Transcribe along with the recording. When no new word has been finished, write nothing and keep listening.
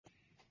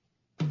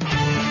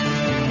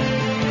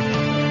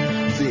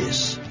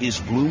is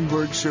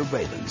Bloomberg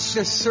Surveillance.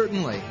 There's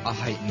certainly a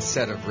heightened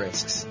set of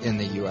risks in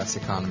the U.S.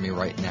 economy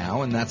right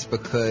now, and that's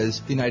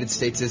because the United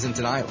States isn't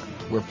an island.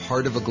 We're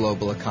part of a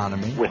global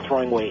economy. We're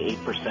throwing away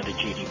 8% of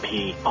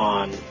GDP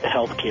on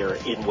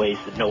healthcare in ways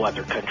that no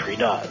other country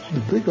does. The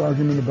big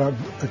argument about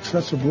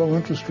excessive low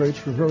interest rates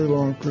for a very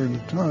long period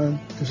of time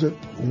is it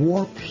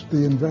warps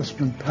the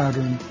investment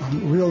pattern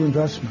on real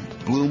investment.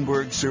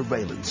 Bloomberg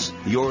Surveillance,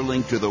 your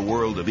link to the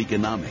world of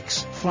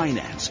economics,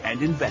 finance,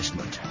 and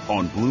investment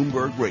on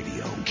Bloomberg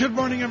Radio. Good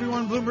morning,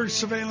 everyone. Bloomberg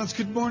Surveillance.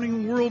 Good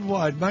morning,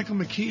 worldwide. Michael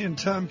McKee and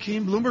Tom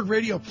Keene. Bloomberg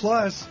Radio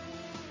Plus,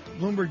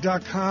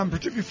 Bloomberg.com,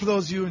 particularly for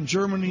those of you in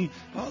Germany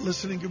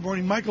listening. Good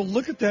morning. Michael,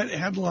 look at that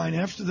headline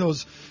after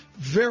those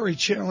very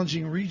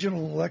challenging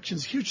regional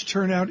elections. Huge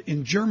turnout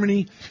in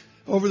Germany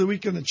over the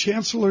weekend. The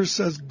chancellor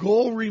says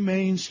goal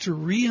remains to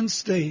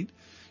reinstate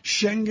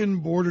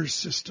Schengen border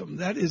system.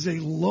 That is a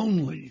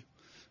lonely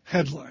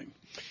headline.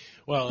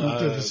 Well,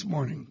 this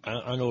morning,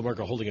 Angela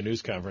Merkel holding a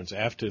news conference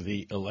after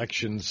the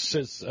elections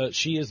says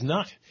she is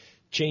not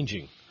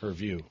changing her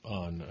view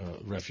on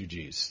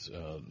refugees.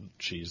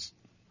 She's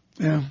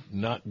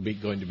not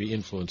going to be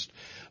influenced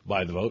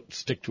by the vote.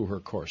 Stick to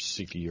her course.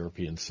 Seek a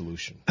European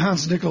solution.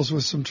 Hans Nichols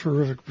with some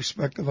terrific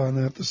perspective on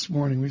that this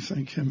morning. We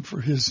thank him for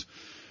his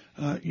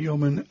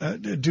yeoman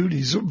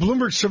duties.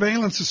 Bloomberg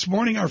Surveillance this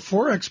morning, our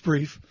Forex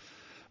brief,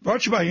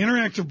 brought to you by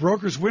Interactive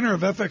Brokers, winner of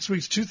FX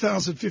Week's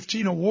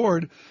 2015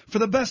 award for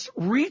the best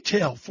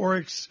retail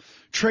Forex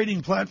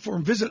trading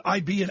platform. Visit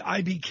IB at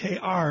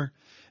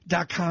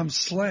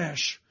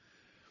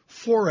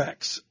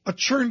ibkr.com/Forex. A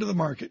churn to the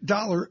market.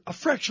 Dollar, a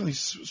fractionally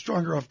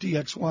stronger off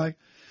DXY.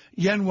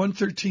 Yen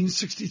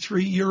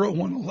 113.63, Euro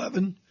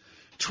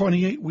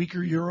 111.28,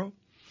 weaker Euro.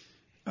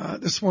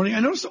 This morning,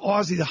 I noticed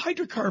Aussie, the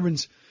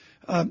hydrocarbons,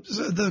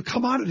 the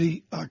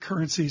commodity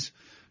currencies,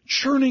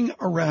 churning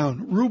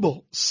around.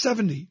 Ruble,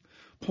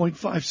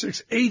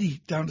 70.56,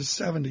 80 down to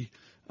 70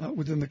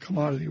 within the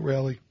commodity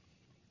rally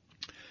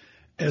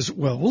as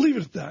well. We'll leave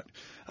it at that.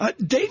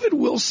 David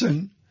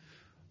Wilson,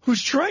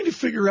 who's trying to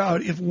figure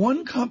out if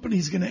one company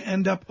is going to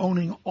end up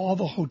owning all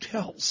the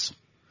hotels.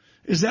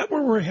 Is that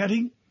where we're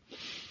heading?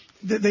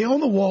 They own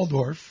the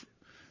Waldorf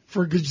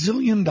for $1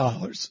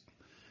 gazillion.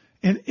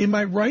 And am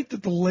I right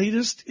that the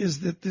latest is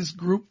that this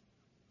group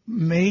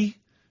may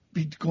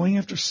be going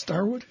after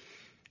Starwood?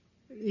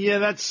 Yeah,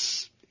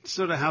 that's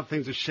sort of how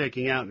things are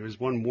shaking out. There's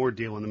one more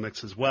deal in the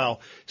mix as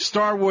well.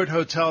 Starwood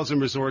Hotels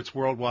and Resorts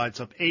Worldwide's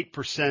up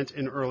 8%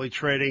 in early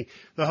trading.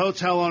 The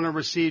hotel owner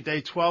received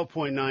a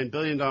 $12.9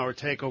 billion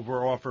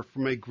takeover offer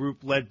from a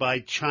group led by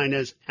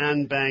China's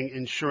Anbang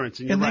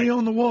Insurance. And they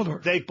own the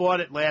Waldorf. They bought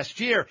it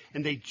last year,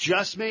 and they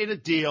just made a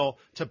deal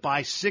to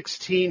buy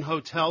 16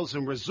 hotels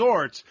and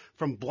resorts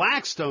from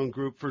Blackstone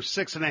Group for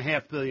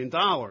 $6.5 billion.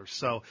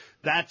 So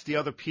that's the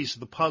other piece of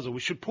the puzzle.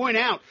 We should point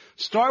out,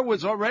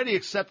 Starwood's already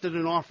accepted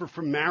an offer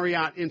from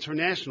Marriott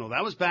International.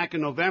 That was back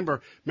in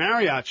November.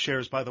 Marriott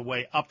shares, by the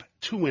way, up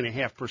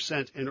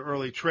 2.5% in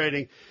early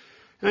trading.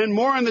 And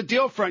more on the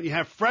deal front, you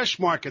have Fresh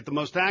Market, the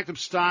most active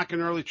stock in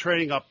early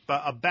trading, up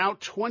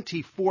about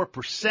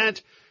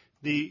 24%.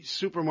 The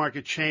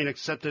supermarket chain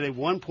accepted a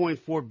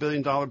 $1.4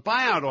 billion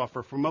buyout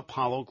offer from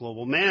Apollo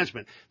Global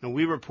Management. Now,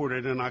 we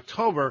reported in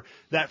October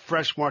that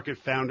Fresh Market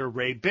founder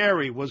Ray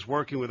Berry was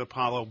working with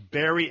Apollo.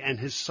 Berry and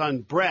his son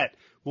Brett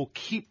will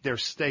keep their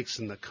stakes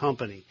in the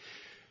company.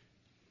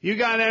 You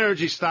got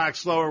energy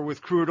stocks lower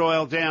with crude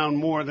oil down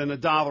more than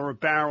 $1 a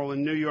barrel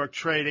in New York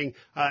trading.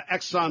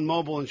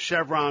 ExxonMobil and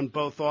Chevron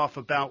both off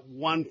about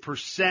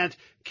 1%.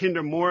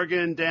 Kinder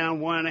Morgan down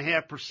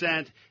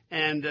 1.5%.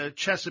 And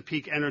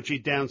Chesapeake Energy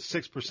down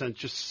 6%,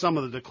 just some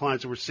of the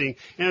declines that we're seeing.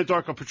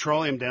 Anadarko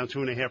Petroleum down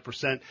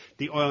 2.5%.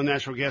 The oil and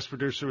natural gas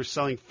producer is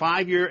selling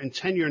 5-year and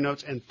 10-year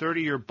notes and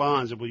 30-year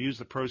bonds and will use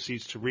the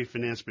proceeds to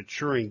refinance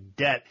maturing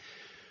debt.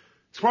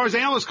 As far as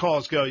analyst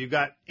calls go, you've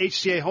got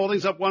HCA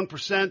Holdings up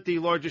 1%. The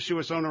largest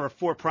U.S. owner of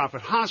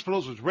for-profit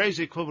hospitals was raised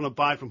the equivalent of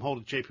buy from hold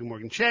at J.P.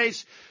 Morgan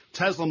Chase.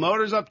 Tesla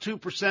Motors up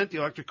 2%. The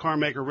electric car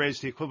maker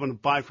raised the equivalent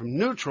of buy from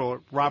neutral at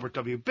Robert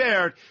W.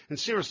 Baird. And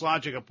Cirrus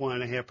Logic up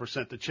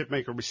 1.5%. The chip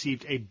maker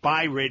received a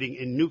buy rating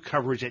in new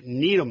coverage at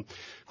Needham.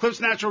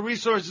 Cliffs Natural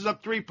Resources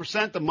up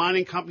 3%. The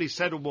mining company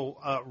said it will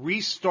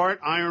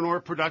restart iron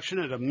ore production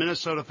at a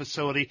Minnesota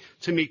facility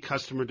to meet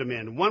customer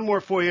demand. And one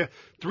more for you.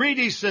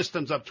 3D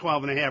Systems up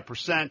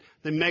 12.5%.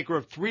 The maker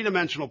of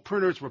three-dimensional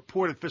printers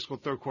reported fiscal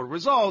third quarter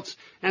results,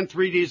 and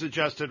 3D's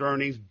adjusted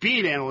earnings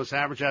beat analysts'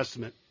 average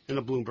estimate in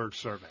a Bloomberg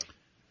survey.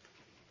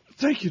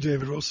 Thank you,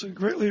 David Wilson.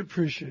 Greatly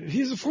appreciate it.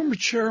 He's a former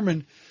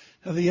chairman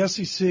of the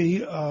SEC,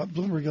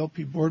 Bloomberg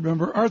LP board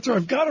member. Arthur,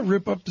 I've got to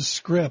rip up the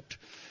script.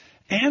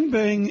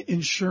 Anbang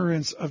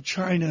Insurance of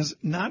China's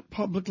not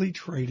publicly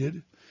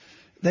traded.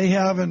 They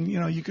have, and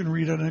you can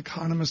read an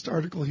Economist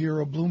article here,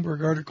 a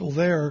Bloomberg article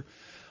there,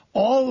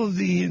 all of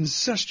the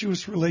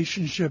incestuous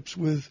relationships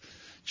with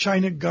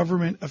China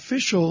government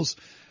officials.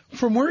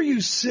 From where you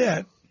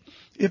sit,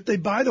 if they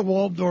buy the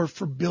Waldorf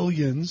for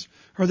billions,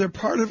 or they're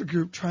part of a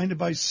group trying to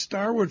buy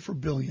Starwood for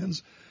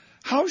billions,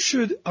 how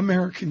should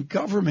American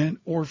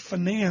government or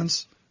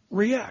finance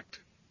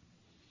react?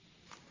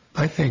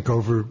 I think,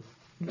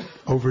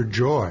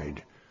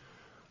 overjoyed.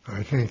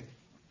 I think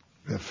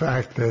the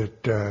fact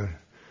that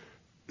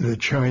the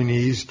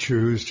Chinese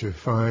choose to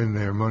find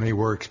their money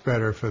works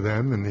better for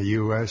them in the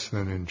U.S.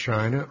 than in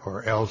China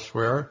or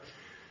elsewhere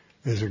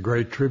is a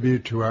great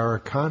tribute to our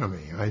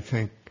economy. I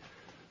think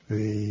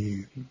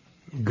the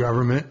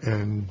government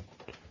and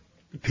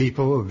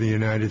people of the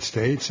United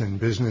States and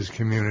business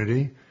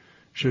community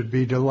should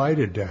be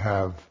delighted to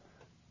have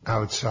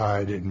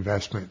outside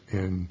investment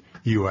in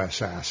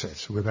U.S.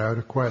 assets, without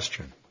a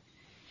question.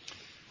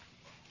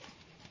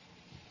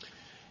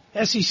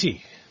 SEC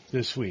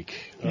this week.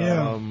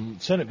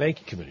 Senate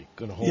Banking Committee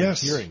going to hold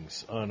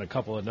hearings on a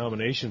couple of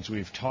nominations.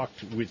 We've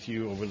talked with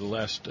you over the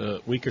last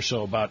week or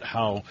so about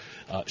how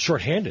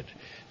shorthanded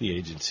the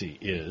agency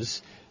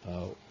is.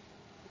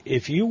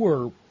 If you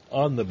were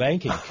on the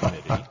Banking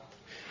Committee,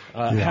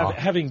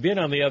 having been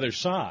on the other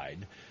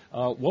side,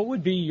 what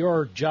would be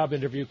your job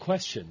interview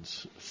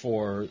questions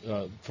for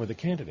the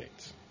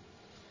candidates?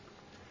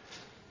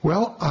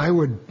 Well, I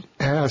would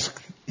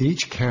ask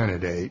each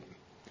candidate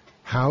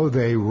how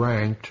they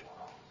ranked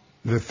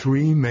the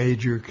three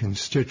major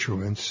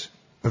constituents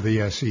of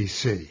the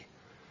SEC: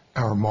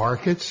 our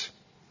markets,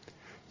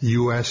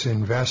 U.S.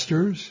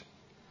 investors,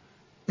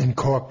 and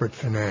corporate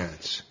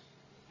finance.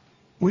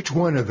 Which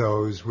one of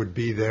those would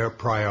be their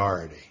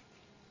priority?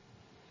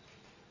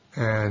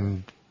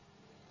 And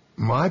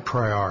my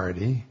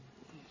priority,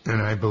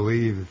 and I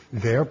believe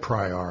their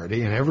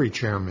priority, and every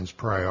chairman's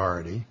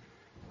priority,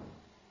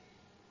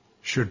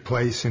 should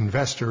place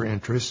investor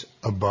interests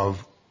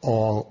above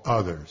all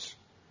others.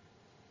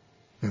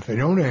 If they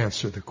don't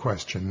answer the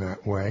question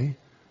that way,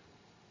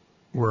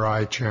 were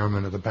I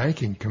chairman of the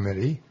Banking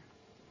Committee,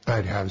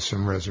 I'd have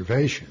some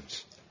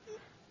reservations.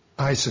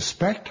 I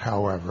suspect,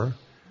 however,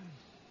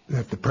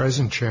 that the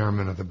present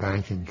chairman of the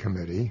Banking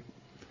Committee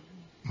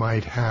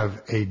might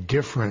have a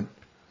different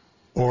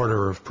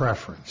order of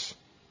preference.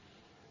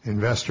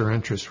 Investor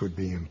interest would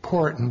be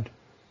important,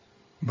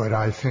 but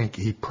I think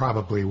he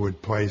probably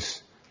would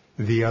place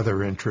the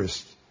other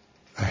interests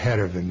ahead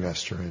of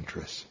investor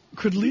interests.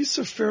 Could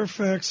Lisa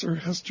Fairfax or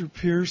Hester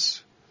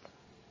Pierce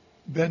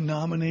been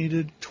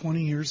nominated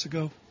 20 years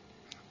ago?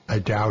 I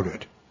doubt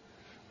it.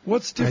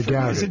 What's different? I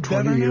doubt Is it. it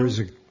better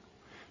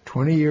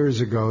 20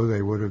 years ago,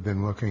 they would have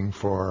been looking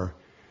for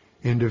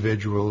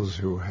individuals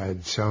who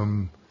had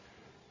some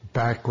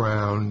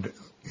background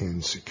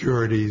in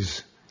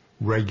securities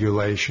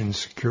regulation,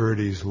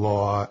 securities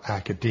law,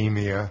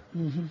 academia,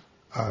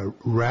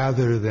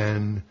 rather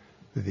than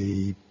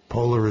the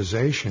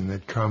polarization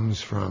that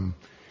comes from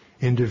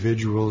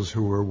individuals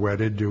who are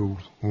wedded to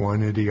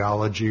one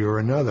ideology or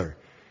another.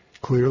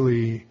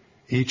 Clearly,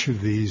 each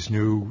of these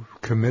new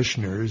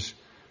commissioners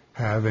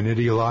have an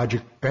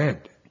ideologic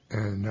bent,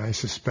 and I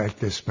suspect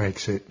this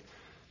makes it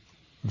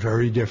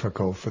very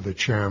difficult for the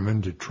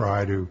chairman to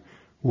try to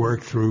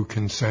work through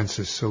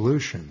consensus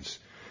solutions.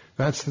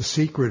 That's the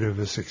secret of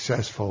a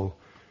successful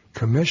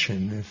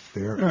commission, if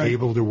they're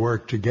able to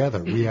work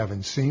together. We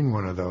haven't seen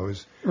one of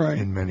those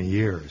in many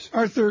years.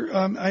 Arthur,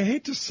 I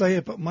hate to say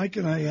it, but Mike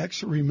and I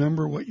actually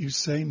remember what you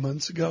said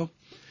months ago.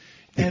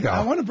 And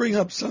I want to bring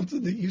up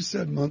something that you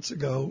said months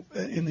ago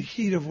in the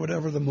heat of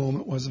whatever the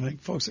moment was,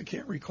 and folks, I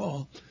can't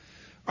recall.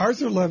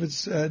 Arthur Levitt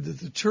said that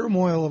the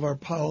turmoil of our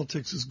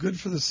politics is good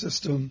for the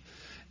system,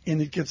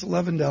 and it gets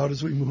leavened out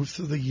as we move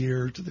through the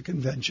year to the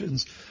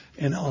conventions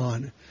and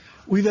on.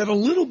 We've had a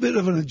little bit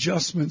of an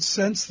adjustment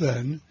since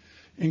then,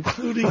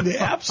 including the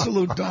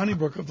absolute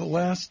Donnybrook of the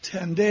last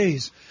 10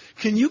 days.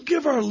 Can you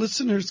give our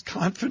listeners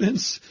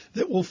confidence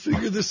that we'll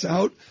figure this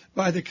out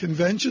by the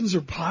conventions,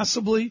 or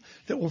possibly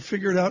that we'll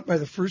figure it out by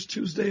the first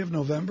Tuesday of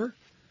November?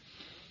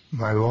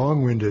 My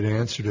long-winded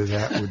answer to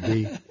that would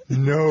be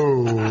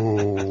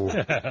no.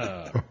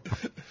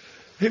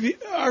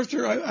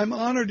 Arthur, I'm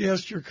honored to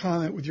ask your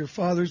comment with your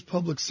father's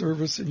public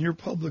service and your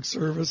public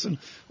service and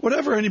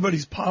whatever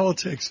anybody's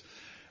politics.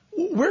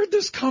 Where'd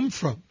this come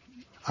from?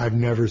 I've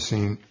never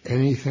seen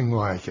anything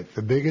like it.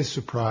 The biggest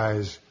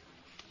surprise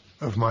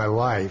of my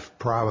life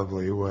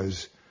probably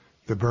was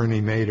the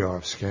Bernie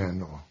Madoff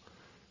scandal.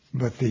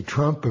 But the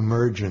Trump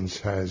emergence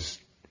has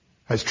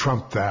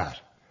trumped that.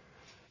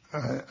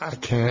 I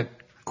can't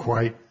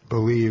quite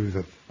believe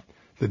that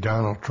the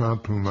Donald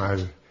Trump whom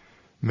I've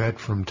met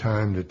from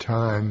time to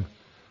time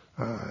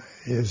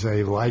is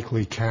a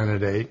likely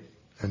candidate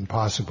and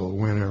possible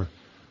winner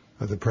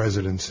of the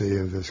presidency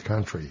of this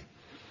country.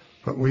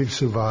 But we've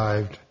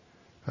survived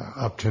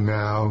up to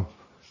now,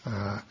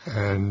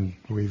 and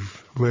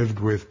we've lived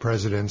with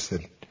presidents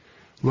that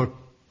looked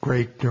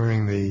great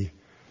during the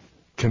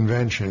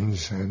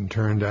conventions and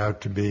turned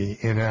out to be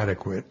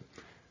inadequate.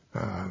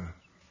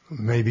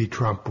 Maybe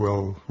Trump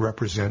will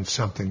represent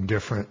something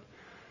different.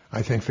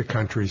 I think the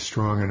country's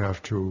strong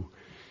enough to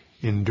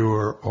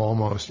endure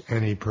almost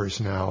any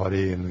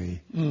personality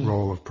in the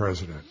role of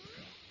president.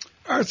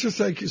 Arthur,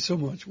 thank you so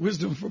much.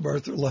 Wisdom from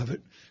Arthur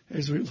Levitt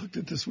as we looked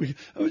at this week.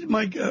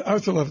 Mike,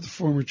 Arthur Levitt, the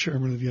former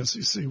chairman of the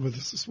SEC, with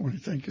us this morning.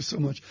 Thank you so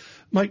much.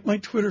 Mike, my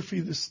Twitter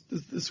feed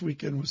this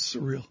weekend was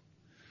surreal.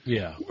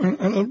 Yeah.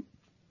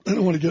 I I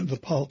don't want to get into the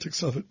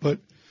politics of it, but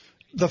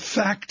the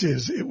fact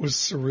is it was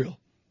surreal.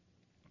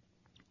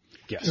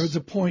 Yes. There was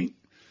a point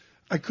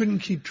I couldn't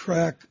keep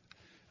track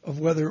of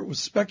whether it was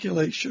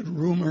speculation,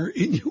 rumor,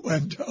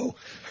 innuendo,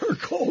 or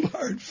cold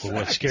hard fact.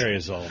 Well, what's scary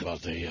is all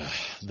about the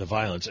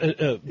violence.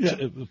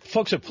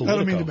 Folks at Politico. I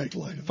don't mean to make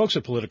light of it. Folks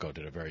at Politico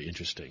did a very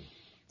interesting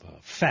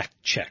fact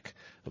check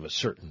of a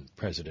certain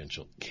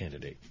presidential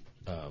candidate.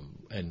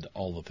 And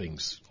all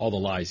the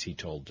lies he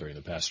told during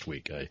the past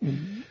week. I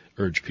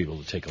urge people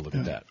to take a look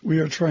at that. We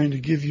are trying to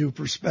give you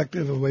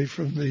perspective away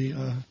from the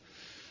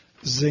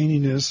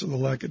zaniness or the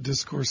lack of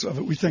discourse of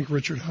it. We thank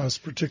Richard Haas,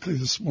 particularly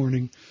this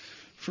morning,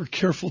 for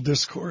careful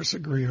discourse,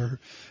 agree or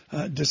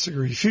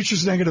disagree.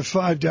 Futures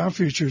 -5, down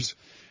futures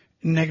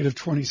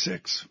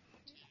 -26.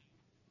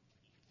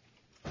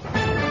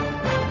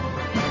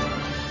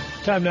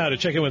 Time now to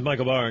check in with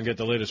Michael Barr and get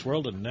the latest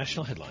world and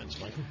national headlines.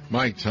 Michael.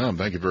 Mike, Tom,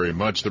 thank you very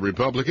much. The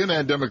Republican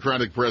and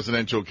Democratic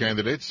presidential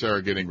candidates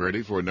are getting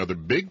ready for another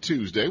big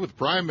Tuesday with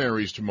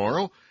primaries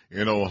tomorrow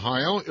in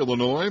Ohio,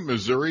 Illinois,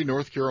 Missouri,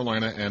 North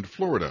Carolina, and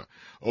Florida.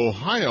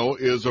 Ohio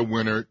is a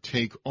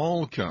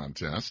winner-take-all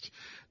contest.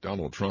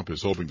 Donald Trump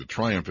is hoping to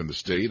triumph in the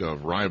state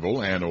of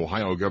rival and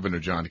Ohio Governor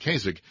John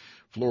Kasich.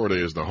 Florida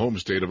is the home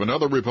state of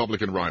another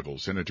Republican rival,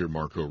 Senator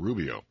Marco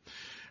Rubio.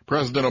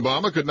 President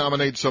Obama could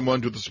nominate someone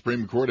to the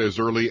Supreme Court as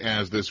early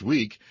as this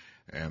week,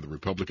 and the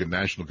Republican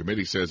National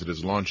Committee says it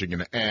is launching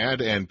an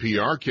ad and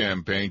PR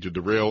campaign to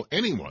derail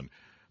anyone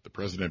the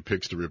president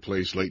picks to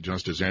replace late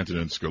Justice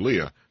Antonin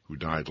Scalia, who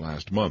died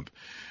last month.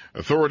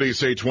 Authorities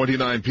say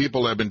 29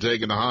 people have been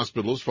taken to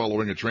hospitals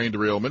following a train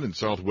derailment in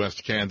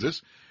southwest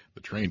Kansas. The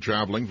train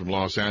traveling from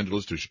Los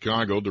Angeles to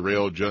Chicago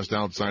derailed just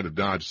outside of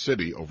Dodge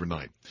City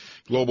overnight.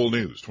 Global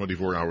news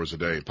 24 hours a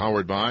day,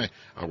 powered by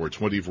our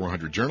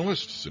 2,400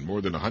 journalists and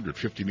more than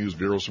 150 news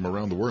bureaus from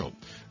around the world.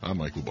 I'm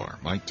Michael Barr.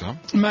 Mike,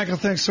 Tom? Michael,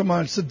 thanks so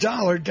much. The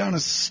dollar down a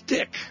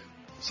stick.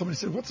 Somebody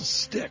said, what's a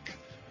stick?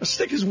 A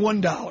stick is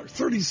 $1,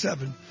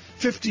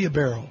 $37.50 a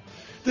barrel.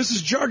 This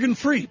is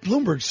jargon-free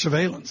Bloomberg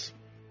Surveillance.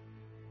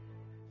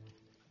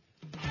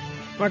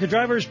 Market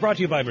Drivers brought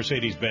to you by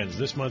Mercedes-Benz.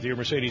 This month, your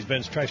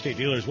Mercedes-Benz Tri-State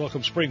dealers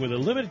welcome spring with a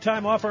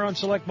limited-time offer on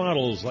select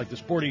models like the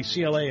sporty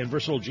CLA and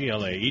versatile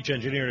GLA, each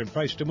engineered and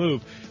priced to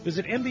move.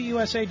 Visit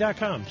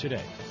MBUSA.com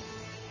today.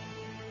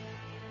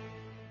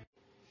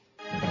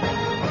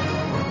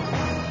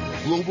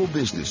 Global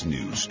business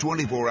news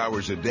 24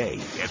 hours a day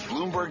at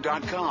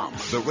Bloomberg.com,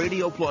 the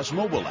Radio Plus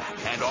mobile app,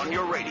 and on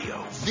your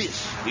radio.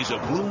 This is a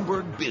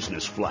Bloomberg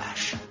Business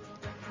Flash.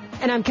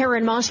 And I'm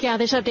Karen Moscow.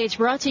 This update's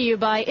brought to you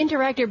by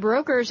Interactive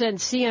Brokers and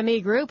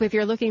CME Group. If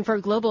you're looking for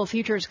global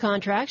futures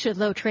contracts at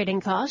low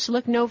trading costs,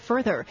 look no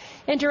further.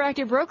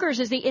 Interactive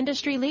Brokers is the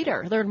industry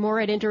leader. Learn more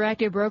at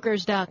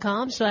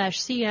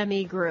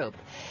interactivebrokers.com/CME Group.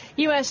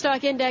 U.S.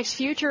 stock index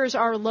futures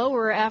are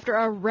lower after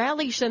a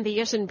rally sent the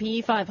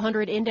S&P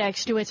 500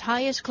 index to its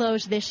highest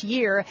close this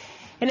year.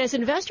 And as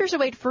investors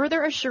await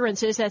further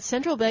assurances that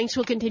central banks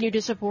will continue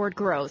to support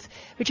growth.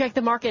 We check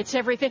the markets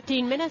every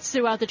 15 minutes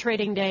throughout the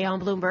trading day on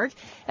Bloomberg.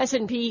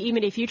 S&P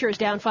E-mini futures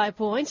down 5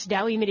 points,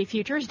 Dow E-mini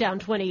futures down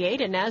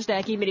 28, and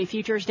NASDAQ E-mini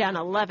futures down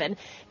 11.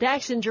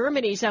 DAX in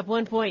Germany's up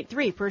 1.3%.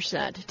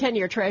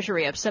 10-year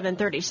Treasury up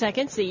 7/30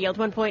 seconds, the yield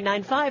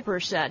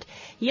 1.95%.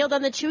 Yield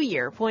on the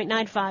 2-year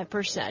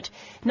 0.95%.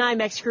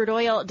 NYMEX crude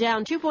oil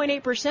down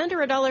 2.8%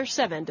 or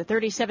 $1.07 to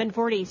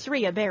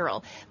 $37.43 a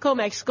barrel.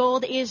 COMEX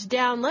gold is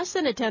down less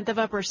than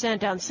 0.1%,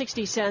 down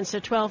 60 cents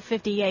to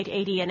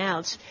 $12.58.80 an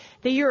ounce.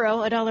 The euro,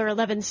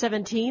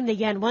 $1.1117. The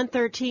yen,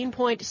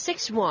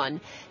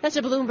 113.61. That's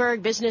a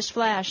Bloomberg Business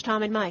Flash.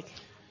 Tom and Mike.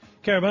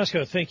 Karen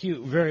Moscow, thank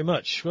you very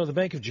much. Well, the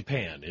Bank of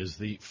Japan is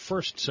the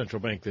first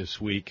central bank this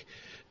week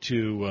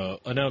to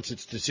announce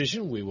its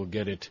decision. We will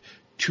get it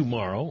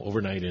tomorrow,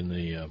 overnight in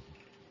the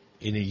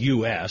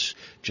U.S.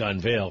 John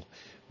Vail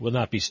will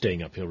not be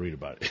staying up. He'll read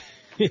about it.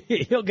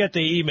 He'll get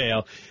the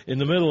email in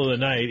the middle of the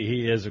night.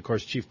 He is, of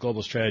course, Chief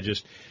Global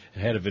Strategist,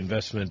 Head of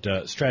Investment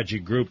Strategy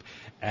Group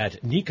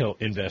at Nikko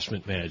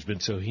Investment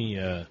Management. So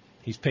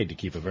he's paid to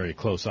keep a very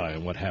close eye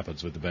on what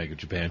happens with the Bank of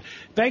Japan.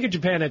 Bank of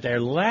Japan at their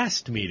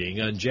last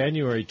meeting on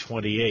January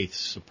 28th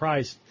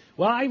surprised,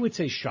 well, I would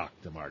say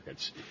shocked the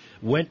markets,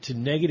 went to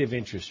negative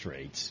interest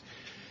rates,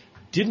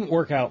 didn't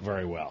work out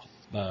very well.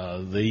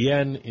 The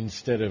yen,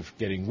 instead of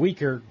getting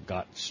weaker,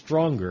 got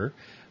stronger.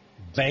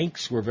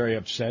 Banks were very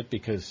upset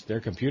because their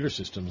computer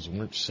systems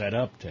weren't set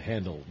up to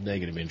handle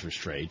negative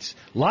interest rates.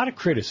 A lot of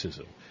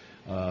criticism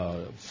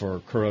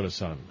for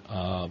Kuroda-san.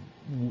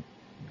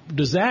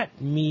 Does that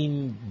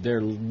mean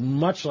they're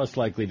much less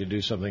likely to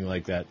do something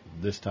like that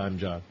this time,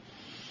 John?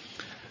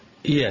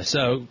 Yeah,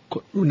 so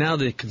now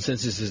the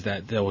consensus is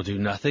that they will do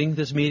nothing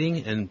this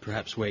meeting and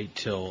perhaps wait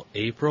till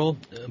April.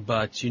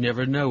 But you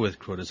never know with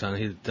Kuroda-san.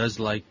 He does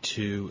like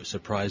to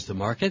surprise the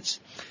markets.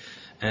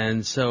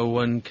 And so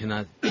one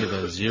cannot give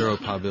a zero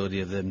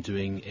probability of them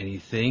doing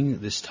anything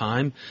this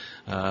time.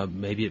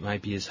 Maybe it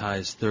might be as high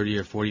as 30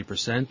 or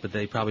 40%, but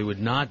they probably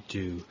would not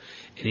do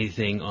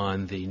anything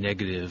on the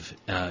negative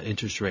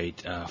interest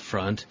rate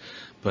front,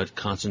 but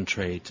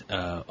concentrate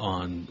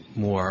on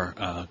more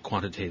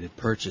quantitative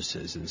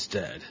purchases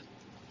instead.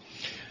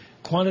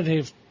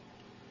 Quantitative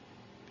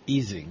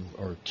easing,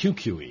 or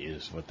QQE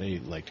is what they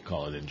like to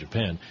call it in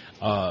Japan,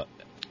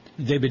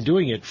 they've been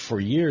doing it for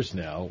years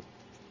now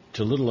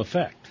to little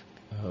effect.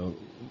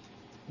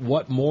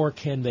 What more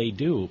can they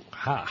do?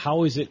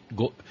 How's it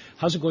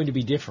going to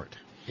be different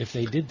if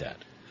they did that?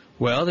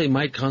 Well, they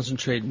might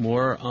concentrate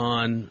more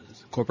on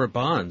corporate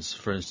bonds,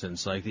 for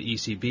instance, like the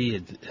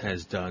ECB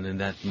has done, and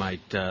that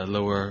might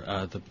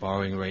lower the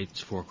borrowing rates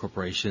for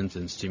corporations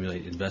and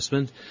stimulate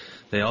investment.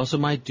 They also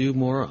might do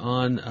more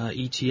on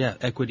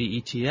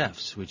equity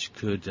ETFs, which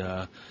could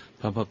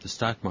pump up the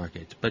stock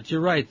market. But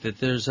you're right that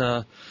there's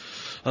a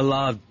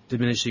lot of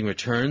diminishing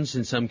returns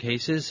in some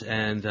cases,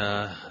 and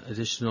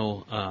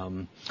additional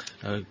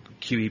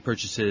QE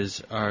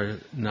purchases are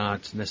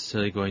not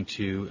necessarily going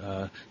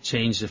to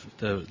change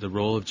the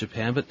role of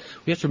Japan. But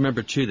we have to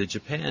remember, too, that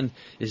Japan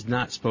is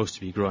not supposed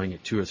to be growing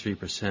at 2 or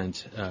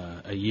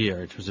 3% a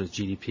year in terms of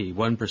GDP.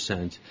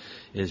 1%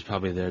 is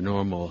probably their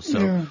normal,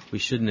 so we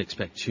shouldn't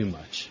expect too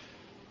much.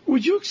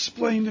 Would you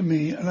explain to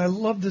me, and I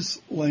love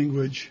this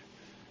language,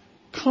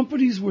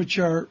 companies which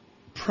are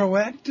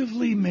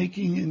proactively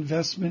making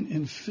investment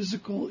in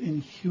physical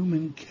and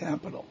human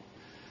capital?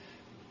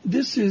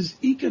 This is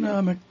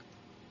economic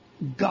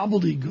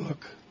gobbledygook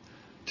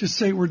to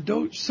say we're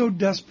so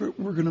desperate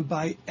we're going to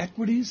buy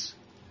equities.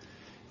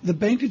 The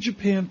Bank of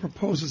Japan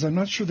proposes, I'm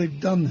not sure they've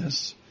done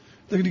this,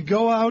 they're going to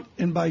go out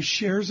and buy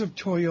shares of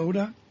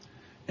Toyota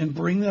and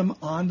bring them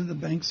onto the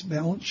bank's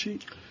balance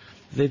sheet.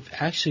 They've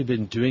actually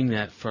been doing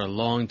that for a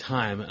long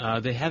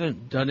time. They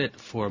haven't done it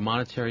for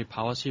monetary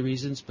policy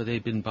reasons, but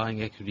they've been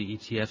buying equity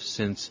ETFs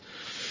since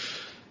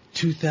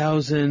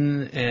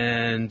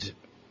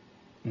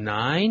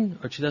 2009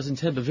 or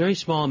 2010, but very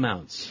small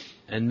amounts,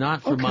 and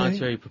not for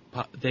monetary.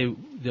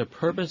 The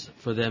purpose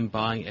for them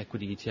buying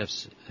equity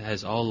ETFs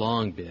has all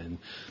along been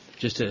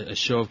just a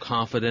show of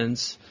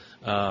confidence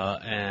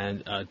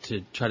and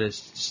to try to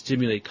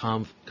stimulate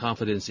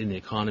confidence in the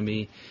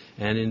economy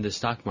and in the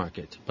stock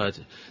market. But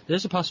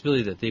there's a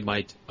possibility that they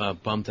might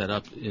bump that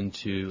up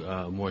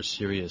into more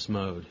serious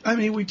mode. I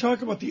mean, we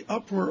talk about the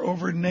uproar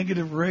over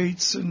negative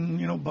rates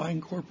and,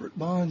 buying corporate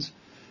bonds.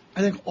 I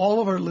think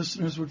all of our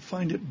listeners would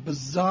find it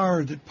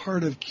bizarre that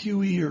part of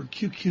QE or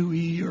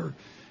QQE or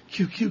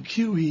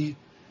QQQE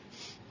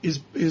is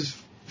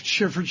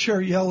for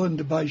Chair Yellen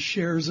to buy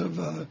shares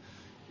of,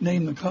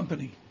 name the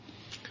company,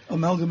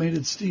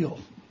 Amalgamated Steel.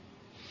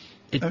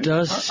 It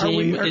does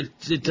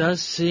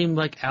seem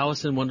like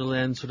Alice in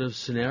Wonderland sort of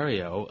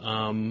scenario.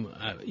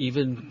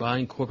 Even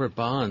buying corporate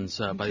bonds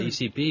by the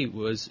ECB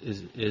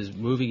is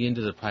moving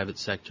into the private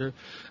sector.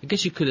 I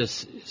guess you could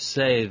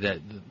say that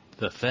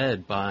the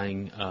Fed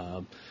buying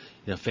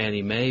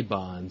Fannie Mae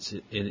bonds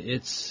in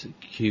its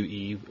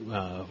QE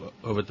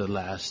over the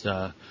last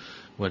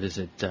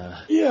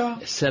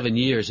 7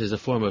 years is a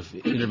form of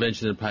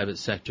intervention in the private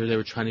sector. They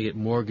were trying to get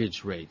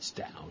mortgage rates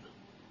down,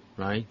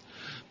 right?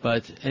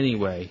 But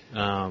anyway,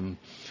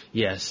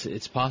 yes,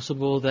 it's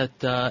possible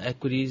that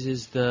equities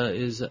is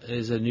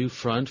a new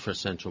front for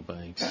central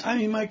banks. I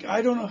mean, Mike,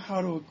 I don't know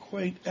how to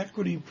equate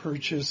equity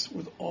purchase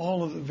with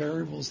all of the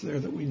variables there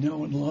that we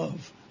know and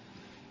love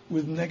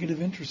with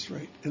negative interest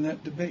rate in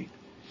that debate.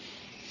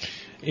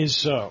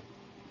 Is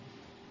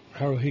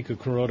Haruhiko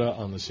Kuroda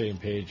on the same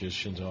page as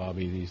Shinzo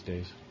Abe these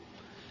days?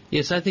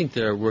 Yes, I think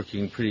they're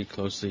working pretty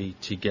closely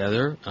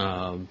together,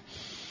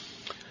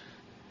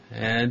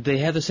 and they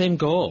have the same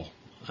goal.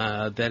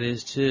 That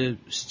is to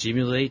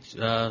stimulate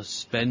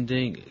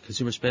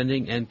consumer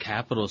spending and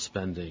capital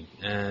spending,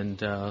 and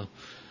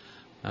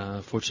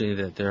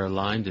fortunately that they're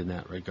aligned in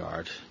that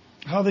regard.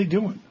 How are they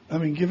doing? I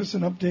mean, give us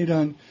an update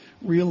on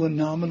real and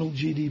nominal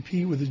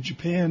GDP with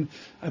Japan.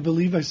 I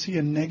believe I see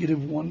a negative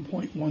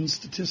 1.1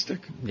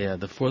 statistic. Yeah,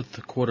 the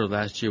fourth quarter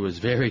last year was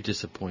very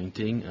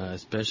disappointing,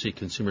 especially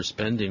consumer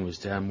spending was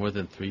down more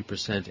than 3%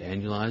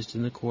 annualized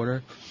in the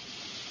quarter.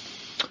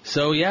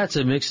 So, yeah, it's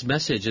a mixed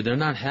message, and they're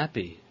not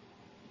happy.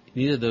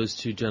 Neither of those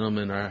two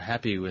gentlemen are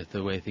happy with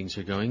the way things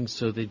are going,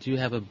 so they do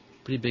have a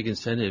pretty big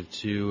incentive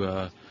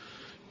to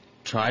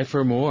try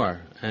for more.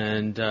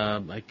 And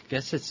I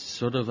guess it's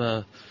sort of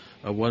a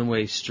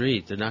one-way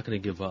street. They're not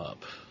going to give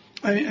up.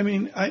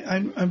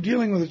 I'm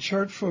dealing with a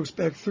chart, folks,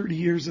 back 30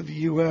 years of the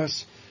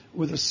U.S.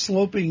 with a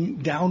sloping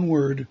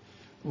downward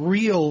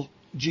real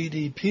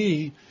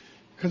GDP.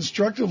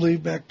 Constructively,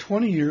 back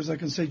 20 years, I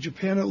can say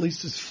Japan at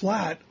least is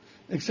flat,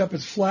 except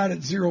it's flat at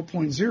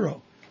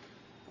 0.0.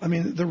 I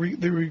mean, the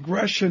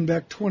regression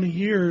back 20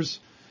 years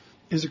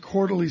is a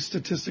quarterly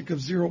statistic of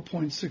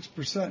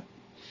 0.6%,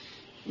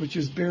 which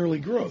is barely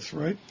growth,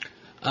 right?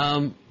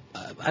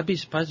 I'd be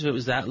surprised if it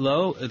was that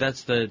low.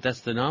 That's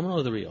the nominal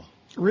or the real?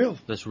 Real.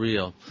 That's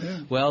real.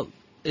 Yeah. Well,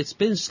 it's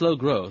been slow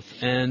growth,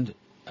 and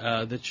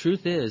the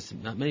truth is,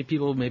 not many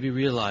people maybe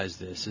realize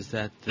this, is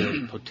that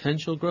the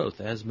potential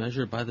growth, as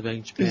measured by the Bank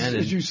of Japan,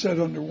 as you said,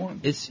 under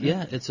 1.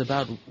 It's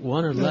about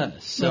 1 or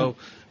less. So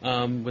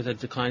with a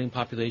declining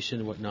population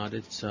and whatnot,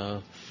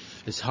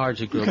 it's hard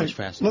to grow much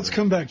faster. Let's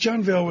come back.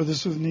 John Vail with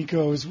us with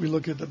Nikko as we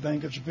look at the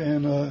Bank of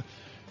Japan,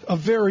 a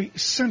very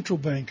central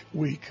bank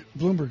week.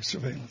 Bloomberg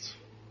Surveillance.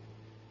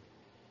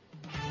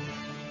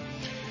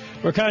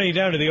 We're counting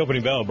down to the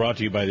opening bell, brought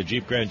to you by the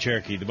Jeep Grand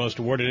Cherokee, the most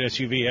awarded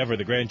SUV ever.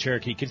 The Grand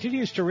Cherokee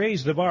continues to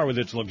raise the bar with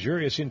its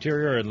luxurious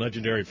interior and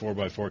legendary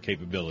 4x4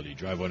 capability.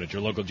 Drive one at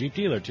your local Jeep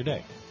dealer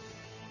today.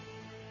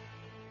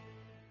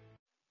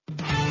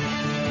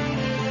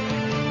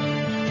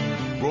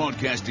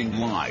 Broadcasting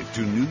live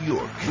to New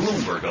York,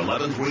 Bloomberg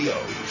 1130.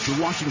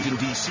 To Washington,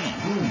 D.C.,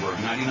 Bloomberg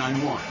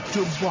 99.1.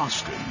 To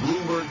Boston,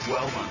 Bloomberg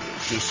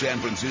 1200. To San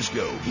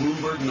Francisco,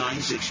 Bloomberg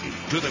 960.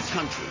 To the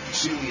country,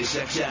 Sirius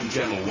XM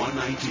Channel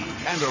 119.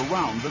 And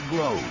around the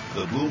globe,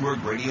 the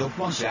Bloomberg Radio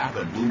Plus app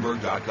at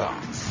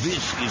Bloomberg.com.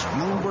 This is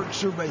Bloomberg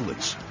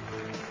Surveillance.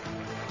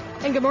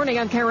 And good morning.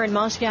 I'm Karen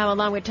Moscow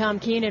along with Tom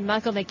Keene and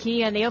Michael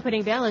McKee. And the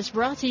opening bell is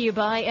brought to you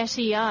by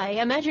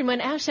SEI. Imagine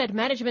when asset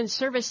management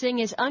servicing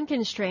is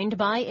unconstrained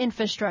by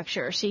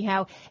infrastructure. See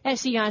how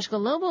SEI's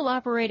global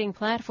operating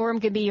platform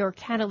can be your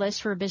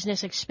catalyst for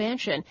business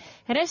expansion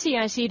at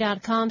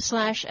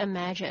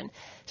SEIC.com/imagine.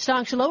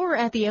 Stocks lower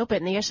at the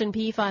open. The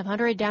S&P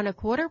 500 down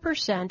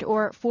 0.25%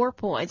 or 4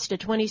 points to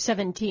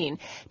 2017.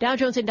 Dow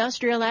Jones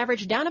Industrial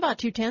Average down about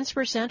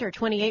 0.2% or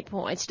 28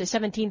 points to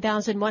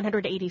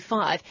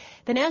 17,185.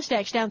 The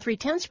Nasdaq's down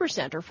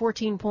 0.3% or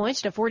 14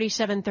 points to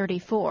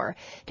 4734.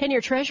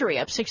 10-year Treasury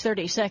up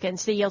 6/30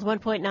 seconds. The yield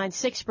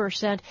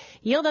 1.96%.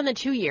 Yield on the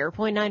 2-year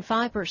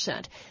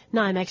 0.95%.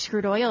 NYMEX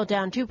crude oil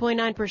down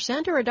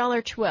 2.9% or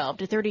 $1.12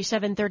 to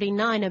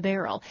 37.39 a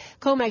barrel.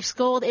 COMEX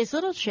gold is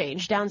little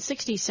change, down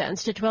 60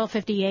 cents to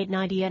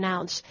 12.58.90 an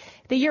ounce.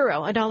 The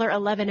euro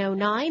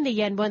 $1.1109. The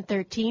yen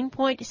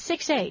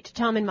 113.68.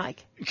 Tom and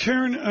Mike.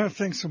 Karen,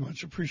 thanks so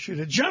much. Appreciate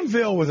it. John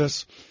Vail with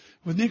us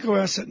with Nikko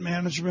Asset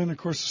Management, of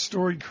course, a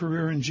storied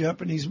career in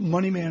Japanese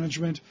money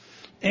management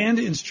and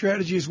in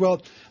strategy as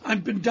well.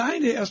 I've been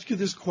dying to ask you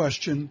this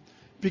question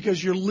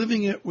because you're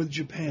living it with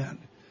Japan.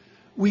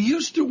 We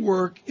used to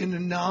work in a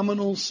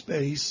nominal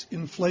space,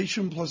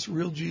 inflation plus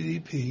real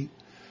GDP,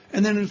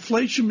 and then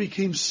inflation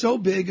became so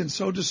big and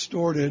so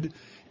distorted,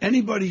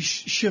 anybody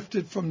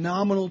shifted from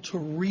nominal to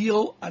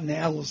real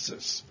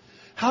analysis.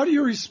 How do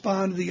you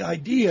respond to the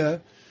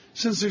idea,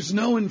 since there's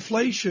no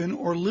inflation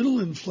or little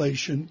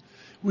inflation,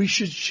 we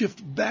should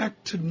shift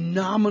back to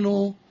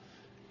nominal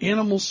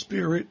animal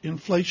spirit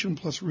inflation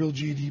plus real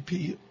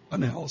GDP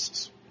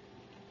analysis?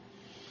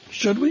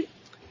 Should we?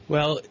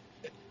 Well,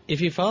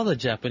 if you follow the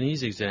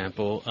Japanese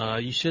example,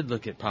 you should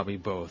look at probably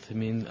both. I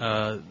mean,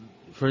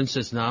 for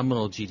instance,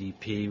 nominal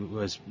GDP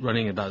was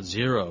running about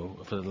zero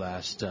for the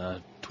last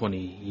 20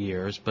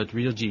 years, but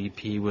real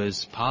GDP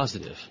was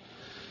positive.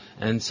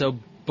 And so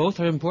both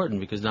are important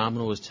because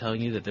nominal was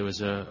telling you that there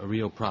was a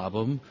real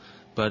problem,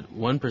 but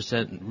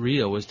 1%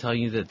 real was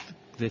telling you that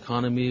the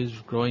economy is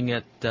growing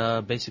at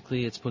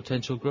basically its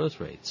potential growth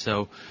rate.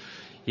 So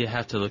you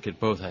have to look at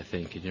both, I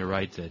think, and you're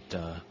right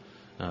that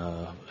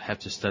have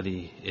to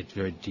study it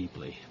very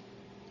deeply.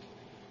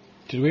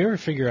 Did we ever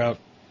figure out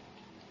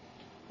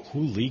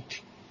who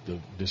leaked the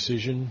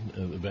decision,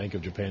 the Bank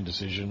of Japan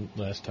decision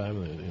last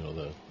time?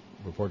 The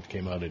report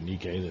came out in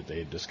Nikkei that they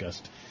had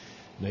discussed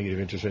negative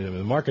interest rates. I mean,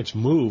 the markets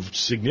moved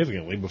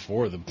significantly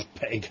before the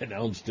bank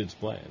announced its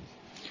plans.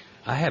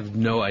 I have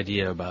no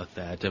idea about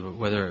that,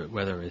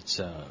 whether it's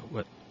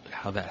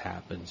how that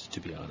happens, to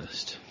be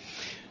honest.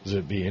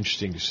 It'd be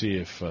interesting to see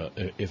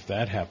if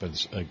that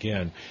happens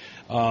again.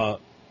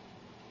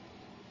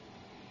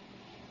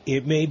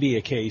 It may be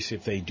a case,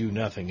 if they do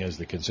nothing, as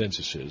the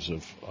consensus is,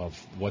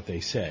 of what they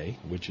say,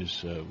 which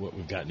is what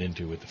we've gotten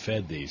into with the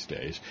Fed these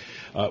days.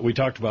 We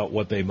talked about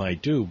what they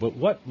might do, but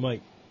what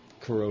might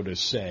Kuroda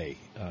say,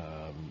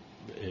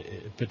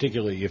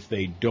 particularly if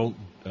they don't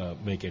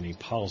make any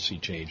policy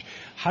change?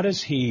 How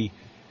does he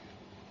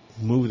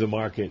move the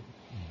market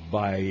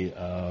by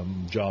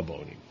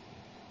jawboning?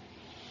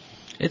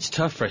 It's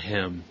tough for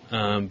him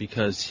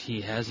because he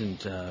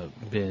hasn't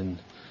been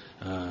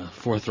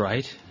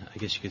forthright, I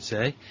guess you could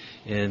say,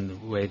 in the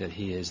way that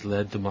he has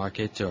led the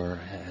market or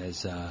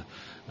has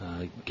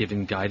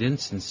given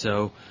guidance. And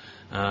so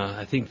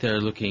I think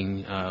they're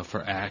looking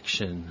for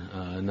action,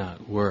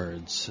 not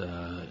words,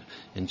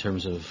 in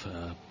terms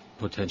of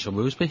potential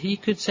moves. But he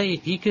could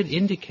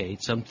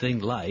indicate something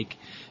like,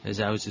 as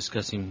I was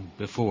discussing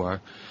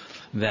before,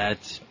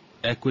 that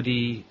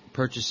equity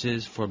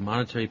purchases for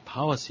monetary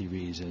policy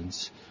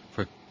reasons,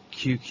 for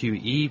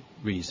QQE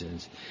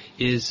reasons,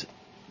 is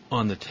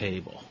on the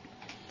table.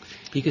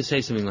 He could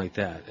say something like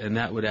that, and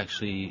that would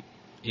actually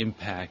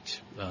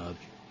impact,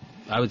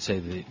 I would say,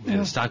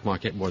 the stock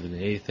market more than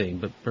anything,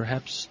 but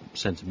perhaps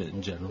sentiment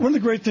in general. One of the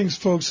great things,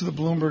 folks, of the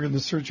Bloomberg and the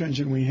search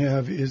engine we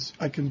have is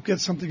I can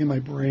get something in my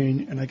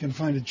brain and I can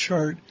find a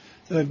chart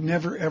that I've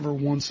never, ever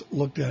once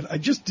looked at. I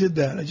just did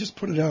that. I just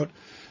put it out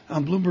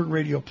on Bloomberg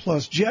Radio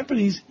Plus.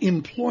 Japanese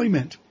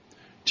employment,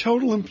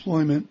 total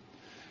employment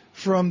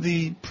from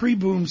the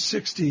pre-boom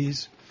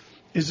 60s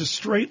is a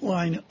straight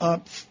line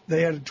up.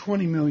 They added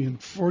 20 million,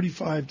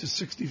 45 to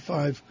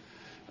 65,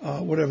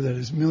 whatever that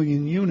is,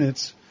 million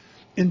units.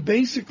 And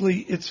basically,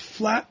 it's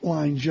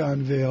flatlined,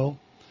 John Vail,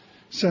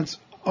 since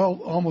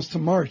almost to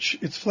March.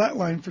 It's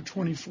flatlined for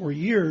 24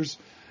 years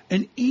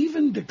and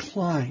even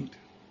declined.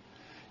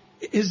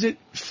 Is it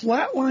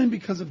flatlined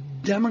because of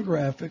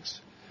demographics,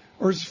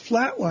 or is it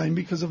flatlined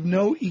because of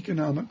no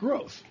economic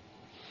growth?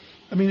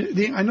 I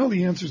mean, I know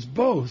the answer is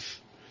both,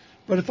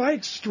 but if I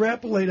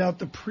extrapolate out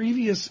the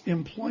previous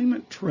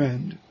employment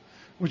trend,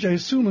 which I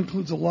assume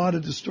includes a lot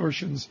of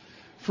distortions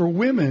for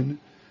women,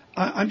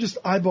 I'm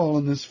just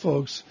eyeballing this,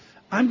 folks.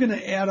 I'm going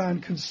to add on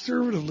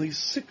conservatively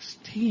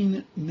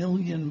 16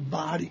 million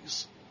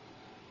bodies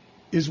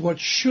is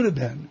what should have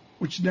been,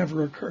 which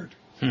never occurred.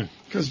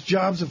 Because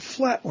jobs have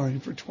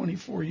flatlined for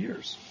 24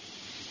 years.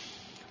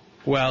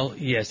 Well,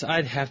 yes,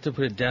 I'd have to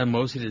put it down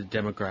mostly to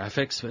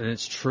demographics, and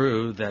it's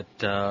true that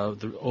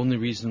the only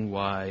reason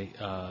why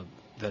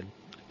that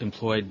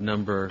employed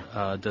number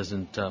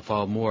doesn't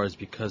fall more is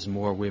because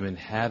more women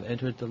have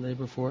entered the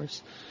labor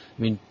force.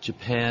 I mean,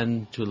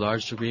 Japan, to a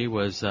large degree,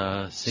 was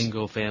a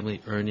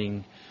single-family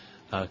earning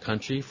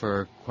country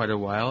for quite a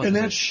while. And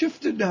that's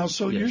shifted now,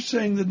 so yes. You're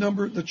saying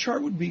the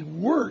chart would be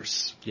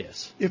worse.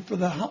 Yes. If for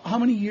how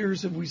many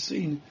years have we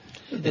seen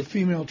the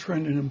female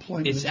trend in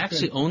employment? It's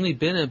actually only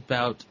been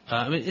about,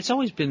 it's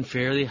always been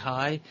fairly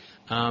high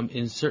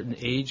in certain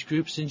age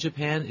groups in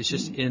Japan. It's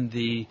just in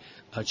the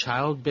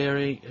child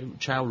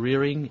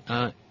rearing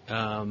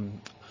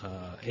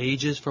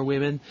ages for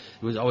women.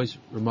 It was always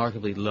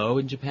remarkably low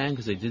in Japan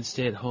because they did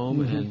stay at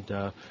home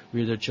and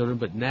rear their children.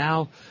 But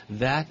now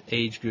that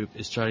age group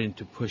is starting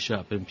to push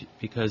up, and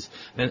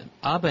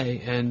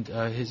Abe and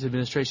his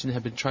administration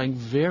have been trying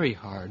very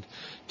hard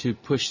to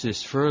push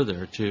this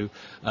further, to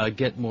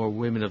get more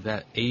women of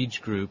that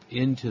age group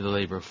into the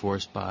labor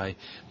force by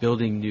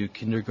building new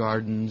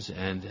kindergartens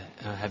and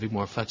having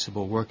more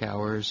flexible work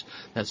hours,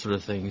 that sort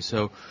of thing.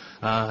 So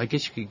I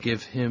guess you could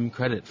give him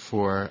credit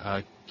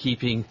for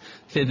keeping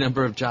the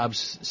number of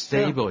jobs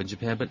stable in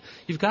Japan, but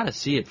you've got to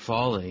see it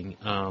falling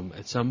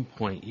at some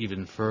point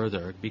even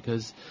further,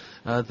 because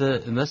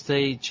unless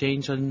they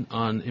change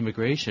on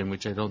immigration,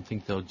 which I don't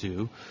think they'll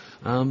do,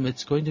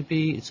 it's going to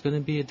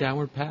be a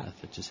downward path.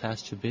 It just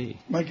has to be.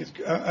 Mike,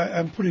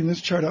 I'm putting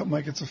this chart out,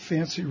 Mike. It's a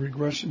fancy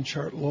regression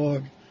chart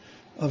log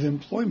of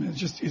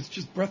employment. It's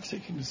just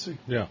breathtaking to see.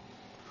 Yeah.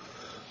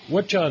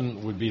 What,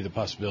 John, would be the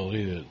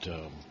possibility that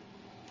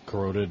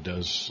Kuroda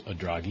does a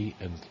Draghi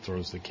and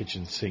throws the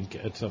kitchen sink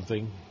at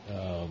something?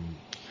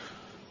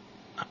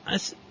 I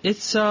think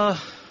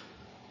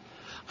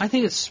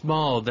it's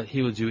small that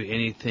he will do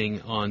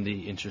anything on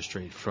the interest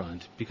rate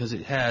front, because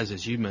it has,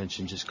 as you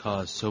mentioned, just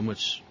caused so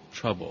much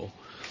trouble,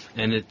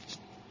 and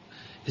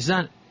it's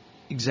not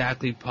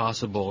exactly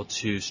possible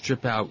to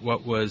strip out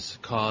what was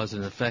cause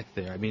and effect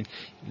there. I mean,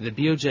 the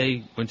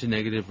BOJ went to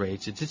negative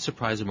rates. It did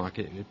surprise the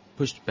market. It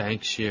pushed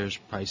bank shares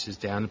prices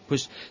down. It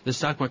pushed the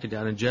stock market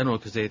down in general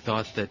because they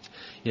thought that,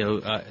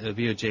 the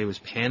BOJ was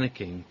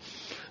panicking.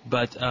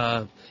 But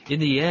in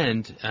the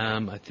end,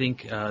 I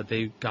think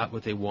they got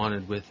what they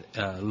wanted with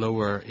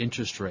lower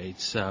interest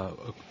rates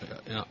in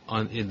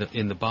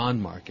the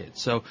bond market.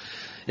 So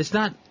it's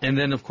not. And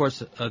then, of course,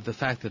 the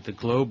fact that the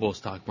global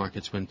stock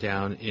markets went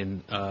down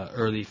in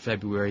early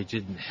February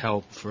didn't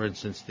help. For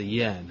instance, the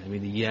yen. I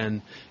mean, the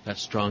yen got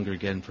stronger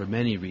again for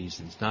many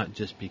reasons, not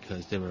just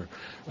because there were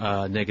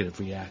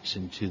negative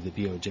reaction to the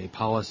BOJ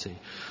policy.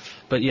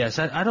 But yes,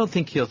 I don't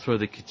think he'll throw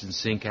the kitchen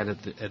sink at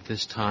it at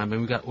this time.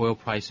 And we've got oil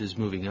prices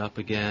moving up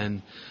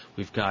again.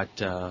 We've got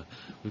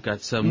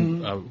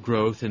some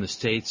growth in the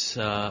States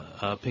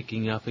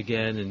picking up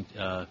again, and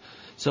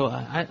so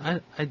I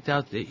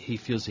doubt that he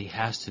feels he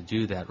has to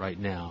do that right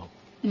now.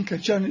 Okay,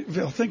 John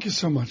Vail, thank you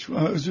so much.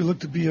 As we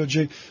look at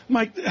BOJ,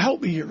 Mike,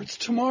 help me here. It's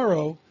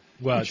tomorrow.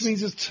 Which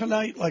means it's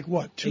tonight, like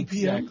what, 2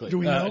 p.m.? Exactly. Do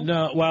we know?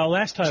 No, well,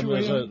 last time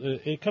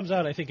it comes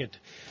out, I think, at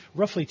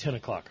roughly 10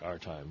 o'clock our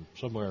time,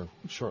 somewhere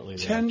shortly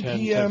there. 10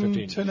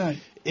 p.m. tonight.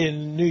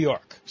 In New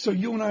York. So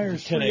you and I are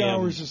 3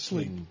 hours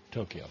asleep. In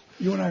Tokyo.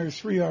 You and I are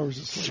 3 hours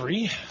asleep.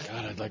 3?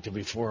 God, I'd like to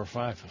be 4 or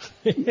 5.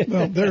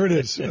 Well, there it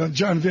is.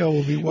 John Vail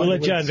will be one. We'll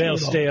let John Vail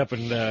stay up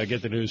and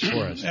get the news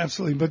for us.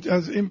 Absolutely.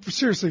 But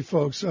seriously,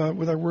 folks,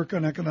 with our work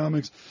on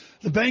economics,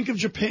 the Bank of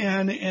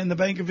Japan and the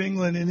Bank of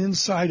England and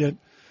inside it,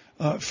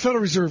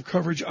 Federal Reserve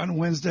coverage on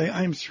Wednesday.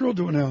 I am thrilled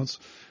to announce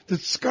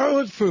that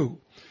Scarlett Fu,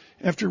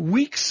 after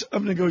weeks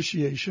of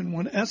negotiation,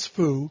 one S.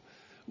 Fu,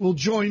 will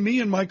join me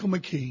and Michael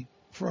McKee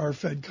for our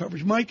Fed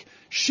coverage. Mike,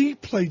 she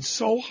played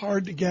so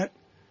hard to get,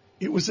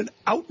 it was an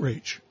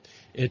outrage.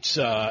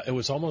 It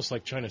was almost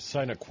like trying to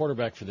sign a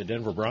quarterback for the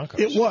Denver Broncos.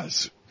 It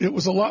was. It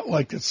was a lot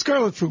like that.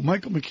 Scarlett Fu,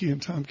 Michael McKee,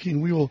 and Tom Keene.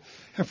 We will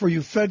have for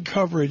you Fed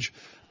coverage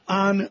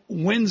on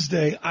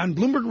Wednesday on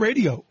Bloomberg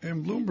Radio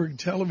and Bloomberg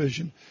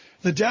Television.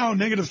 The Dow,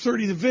 negative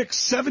 30. The VIX,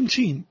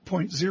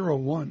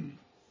 17.01.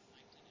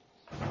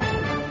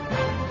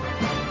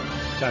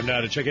 Time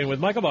now to check in with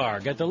Michael Barr.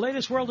 Get the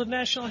latest world and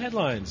national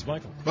headlines.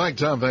 Michael. Mike,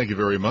 Tom, thank you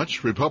very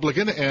much.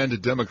 Republican and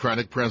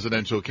Democratic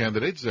presidential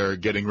candidates are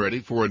getting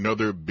ready for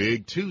another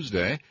big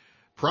Tuesday.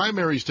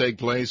 Primaries take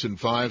place in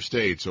 5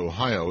 states: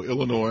 Ohio,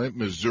 Illinois,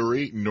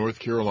 Missouri, North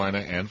Carolina,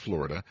 and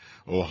Florida.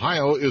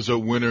 Ohio is a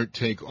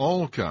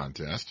winner-take-all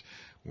contest.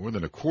 More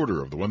than a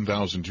quarter of the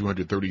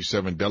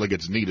 1,237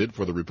 delegates needed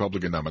for the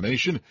Republican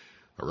nomination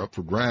are up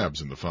for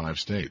grabs in the 5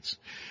 states.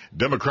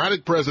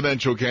 Democratic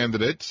presidential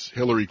candidates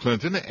Hillary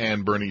Clinton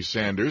and Bernie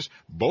Sanders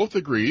both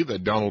agree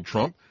that Donald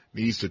Trump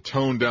needs to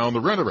tone down the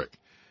rhetoric.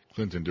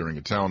 Clinton, during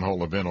a town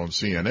hall event on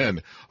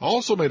CNN,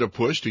 also made a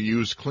push to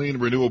use clean,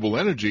 renewable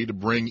energy to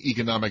bring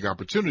economic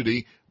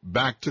opportunity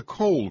back to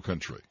coal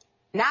country.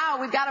 Now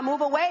we've got to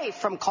move away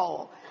from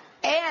coal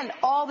and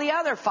all the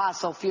other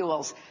fossil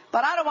fuels.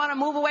 But I don't want to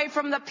move away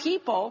from the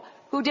people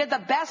who did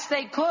the best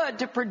they could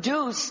to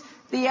produce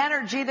the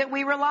energy that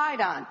we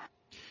relied on.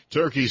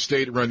 Turkey's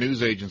state-run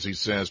news agency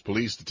says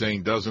police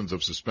detained dozens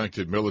of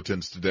suspected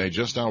militants today,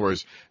 just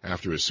hours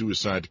after a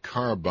suicide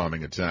car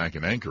bombing attack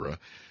in Ankara.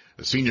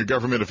 A senior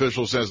government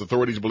official says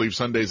authorities believe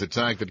Sunday's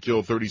attack that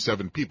killed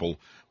 37 people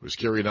was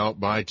carried out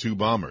by 2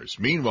 bombers.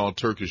 Meanwhile,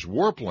 Turkish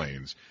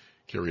warplanes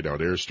carried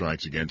out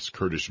airstrikes against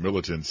Kurdish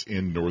militants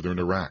in northern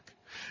Iraq.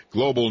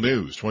 Global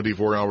news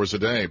 24 hours a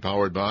day,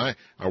 powered by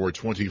our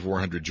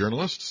 2,400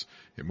 journalists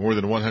in more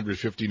than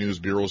 150 news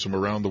bureaus from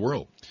around the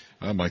world.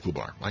 I'm Michael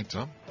Barr. Mike,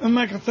 Tom?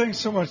 Michael, thanks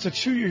so much. The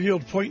 2-year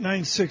yield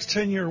 0.96,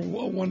 10-year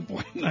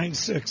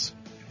 1.96.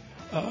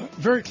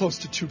 Very close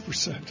to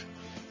 2%.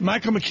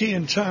 Michael McKee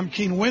and Tom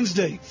Keene,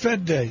 Wednesday,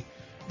 Fed Day.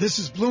 This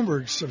is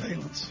Bloomberg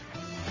Surveillance.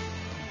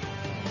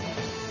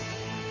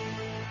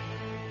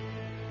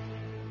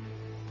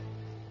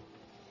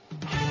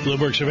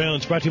 Bloomberg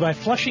Surveillance brought to you by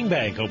Flushing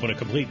Bank. Open a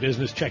complete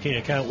business checking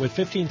account with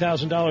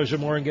 $15,000 or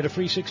more and get a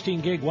free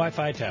 16-gig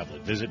Wi-Fi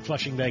tablet. Visit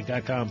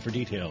flushingbank.com for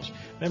details.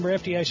 Member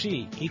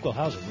FDIC, Equal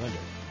Housing Lender.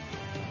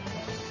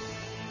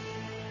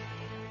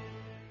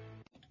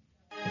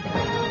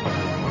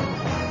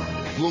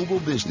 Global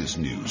business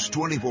news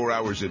 24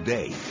 hours a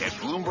day at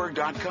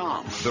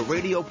Bloomberg.com, the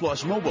Radio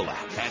Plus mobile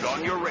app, and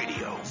on your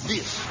radio.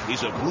 This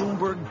is a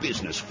Bloomberg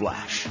Business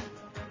Flash.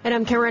 And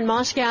I'm Karen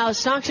Moscow.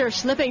 Stocks are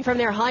slipping from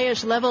their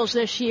highest levels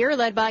this year,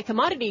 led by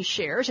commodity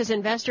shares, as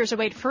investors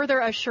await further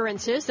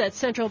assurances that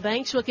central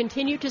banks will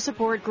continue to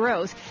support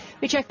growth.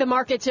 We check the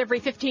markets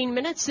every 15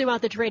 minutes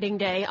throughout the trading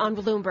day on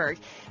Bloomberg.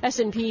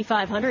 S&P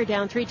 500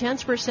 down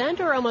 0.3%,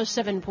 or almost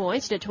 7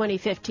 points to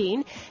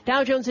 2015.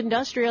 Dow Jones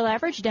Industrial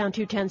Average down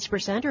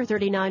 0.2%, or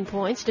 39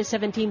 points to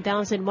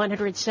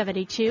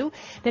 17,172.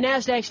 The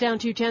Nasdaq's down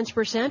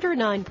 0.2%, or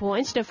 9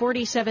 points to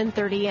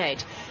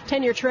 4738.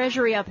 10-year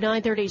Treasury up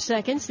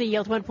 9/32. The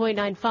yield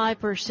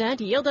 1.95%.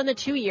 Yield on the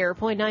 2-year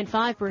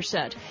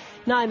 0.95%.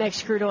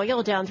 NYMEX crude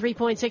oil down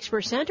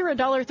 3.6%, or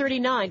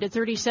 $1.39 to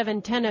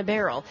 37.10 a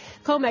barrel.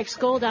 COMEX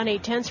gold down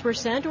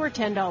 0.8%, or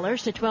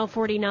 $10 to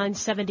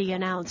 12.49.70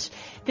 an ounce.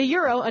 The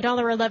euro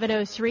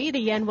 $1.1103. The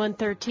yen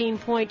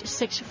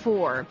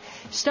 113.64.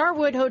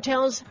 Starwood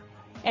Hotels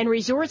and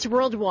Resorts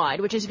Worldwide,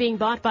 which is being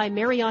bought by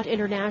Marriott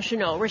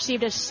International,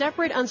 received a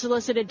separate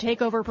unsolicited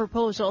takeover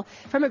proposal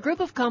from a group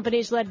of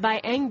companies led by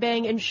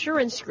Angbang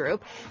Insurance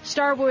Group.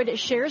 Starwood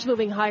shares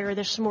moving higher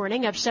this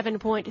morning, up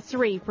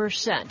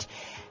 7.3%.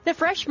 The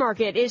fresh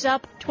market is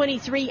up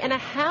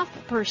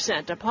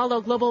 23.5%.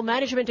 Apollo Global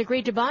Management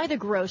agreed to buy the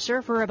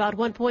grocer for about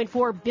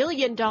 $1.4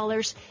 billion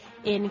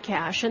in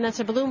cash. And that's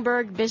a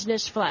Bloomberg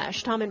Business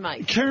Flash. Tom and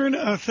Mike. Karen,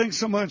 thanks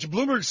so much.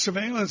 Bloomberg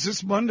Surveillance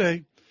this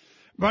Monday,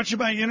 brought to you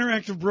by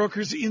Interactive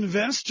Brokers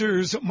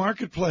Investors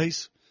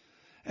Marketplace,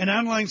 an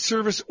online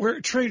service where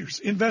traders,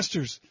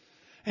 investors,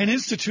 and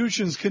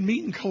institutions can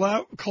meet and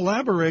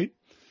collaborate,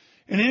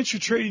 enhance your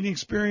trading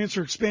experience,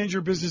 or expand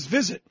your business.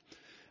 Visit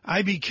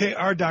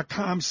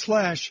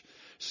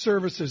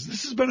ibkr.com/services.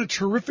 This has been a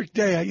terrific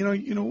day.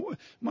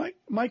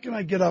 Mike and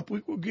I get up.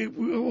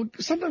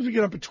 Sometimes we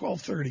get up at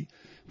 12:30,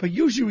 but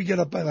usually we get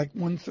up by like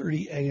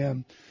 1:30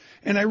 a.m.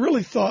 And I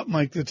really thought,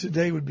 Mike, that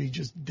today would be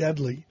just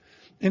deadly.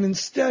 And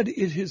instead,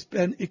 it has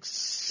been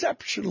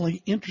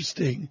exceptionally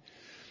interesting.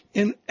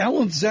 And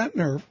Ellen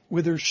Zentner,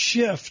 with her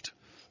shift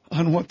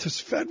on what this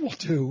Fed will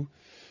do,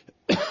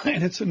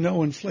 and it's a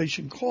no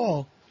inflation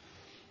call,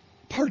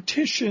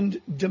 partitioned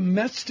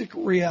domestic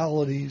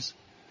realities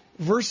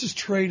versus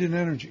trade and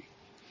energy.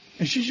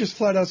 And she just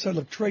flat out said,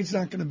 look, trade's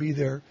not going to be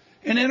there,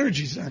 and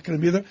energy's not going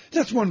to be there.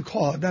 That's one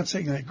call. I'm not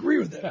saying I agree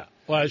with it. Yeah.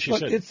 Well, as she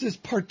said, it's this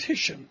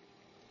partition.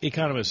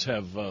 Economists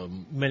have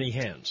many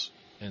hands.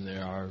 And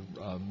there are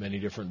many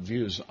different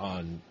views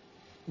on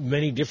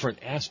many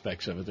different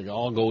aspects of it. They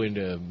all go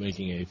into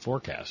making a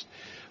forecast.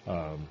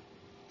 We're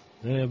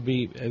going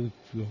to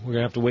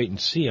have to wait and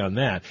see on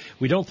that.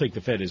 We don't think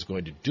the Fed is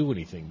going to do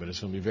anything, but it's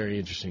going to be very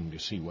interesting to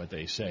see what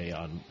they say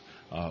on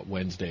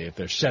Wednesday, if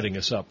they're setting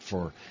us up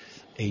for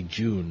a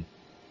June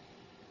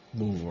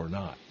move or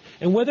not.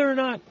 And whether or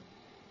not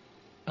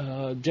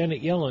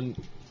Janet Yellen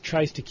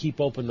tries to keep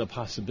open the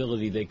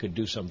possibility they could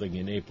do something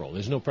in April.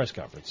 There's no press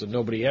conference, and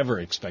nobody ever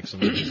expects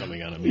them to do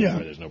something on a meeting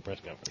where there's no press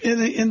conference.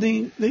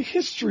 In the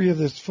history of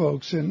this,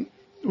 folks, and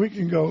we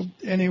can go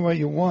any way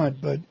you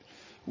want, but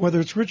whether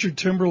it's Richard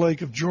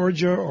Timberlake of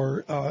Georgia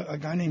or a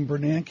guy named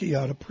Bernanke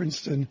out of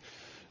Princeton,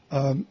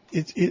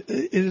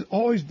 it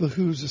always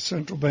behooves a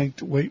central bank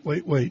to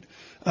wait.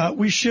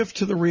 We shift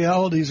to the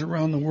realities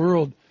around the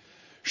world.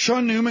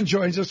 Sean Newman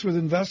joins us with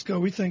Invesco.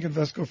 We thank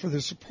Invesco for their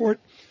support.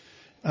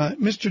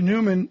 Mr.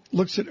 Newman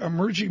looks at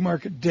emerging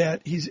market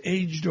debt. He's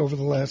aged over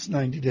the last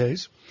 90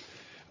 days.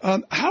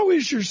 How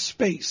is your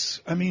space?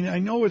 I mean, I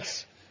know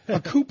it's a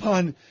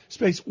coupon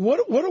space.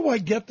 What do I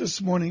get this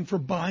morning for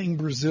buying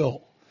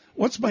Brazil?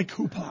 What's my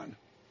coupon?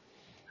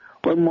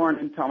 Good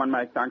morning, Tom and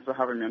Mike. Thanks for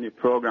having me on your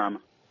program.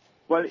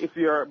 Well, if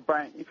you're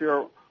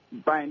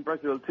buying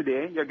Brazil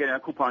today, you're getting a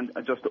coupon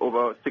just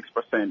over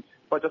 6%.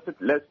 But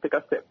let's take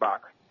a step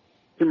back.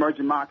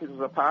 Emerging markets as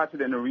a part of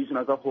the region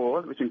as a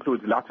whole, which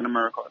includes Latin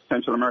America,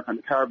 Central America, and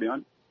the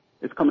Caribbean,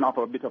 is coming off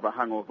of a bit of a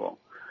hangover.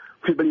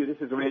 We believe this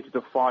is related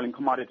to falling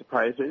commodity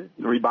prices,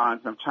 the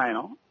rebalance of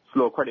China,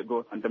 slow credit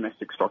growth, and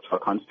domestic structural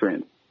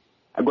constraints.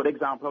 A good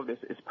example of this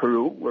is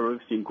Peru, where we've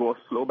seen growth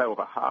slow by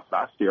over half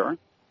last year,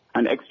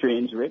 and the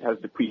exchange rate has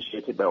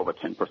depreciated by over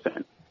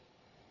 10%.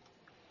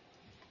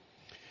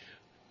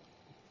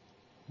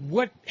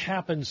 What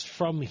happens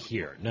from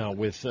here now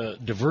with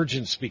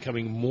divergence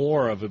becoming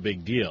more of a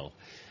big deal?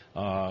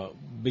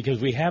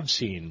 Because we have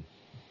seen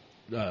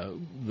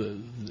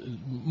the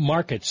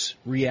markets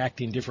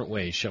react in different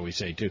ways, shall we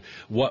say, to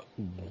what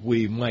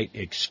we might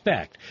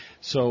expect.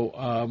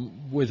 So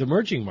with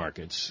emerging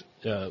markets,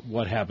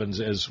 what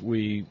happens as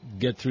we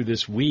get through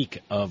this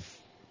week of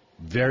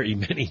very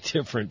many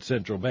different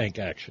central bank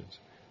actions?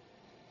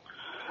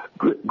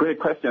 Great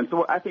question.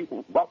 So I think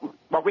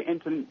what we aim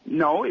to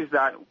know is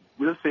that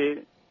we'll see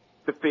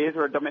the phase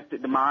where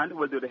domestic demand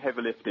will do the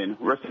heavy lifting.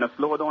 We're seeing a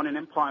slowdown in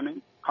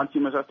employment.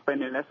 Consumers are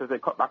spending less as they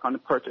cut back on the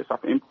purchase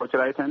of imported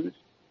items.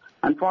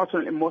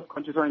 Unfortunately, most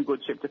countries are in good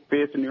shape to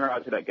face the new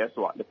reality that, guess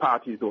what, the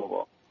party's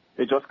over.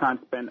 They just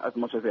can't spend as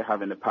much as they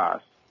have in the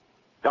past.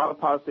 The other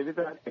positive is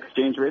that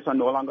exchange rates are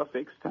no longer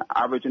fixed.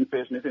 Average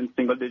inflation is in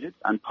single digits,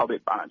 and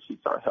public balance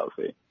sheets are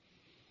healthy.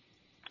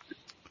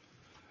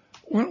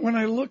 When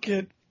I look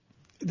at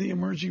the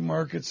emerging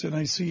markets and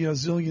I see a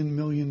zillion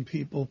million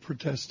people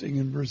protesting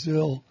in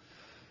Brazil,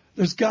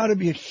 there's got to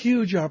be a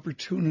huge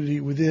opportunity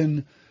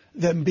within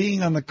them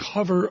being on the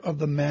cover of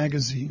the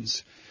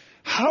magazines.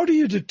 How do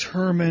you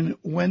determine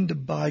when to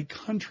buy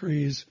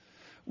countries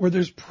where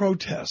there's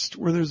protest,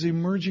 where there's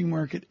emerging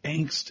market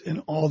angst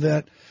and all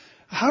that?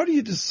 How do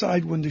you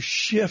decide when to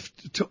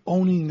shift to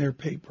owning their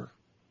paper?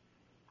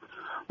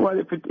 Well,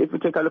 if we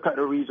take a look at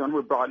the region,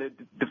 we broadly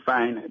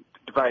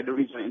divide the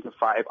region into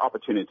 5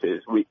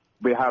 opportunities. We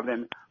have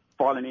them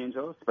fallen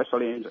angels,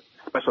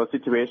 special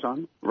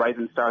situations,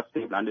 rising stars,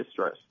 stable and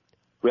distress.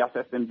 We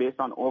assess them based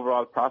on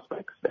overall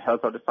prospects, the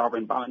health of the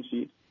sovereign balance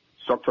sheet,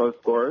 structural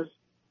scores,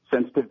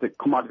 sensitive to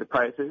commodity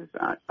prices,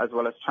 as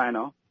well as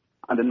China,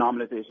 and the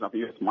normalization of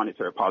U.S.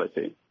 monetary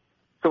policy.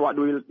 So what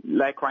do we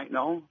like right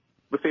now?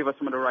 We favor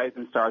some of the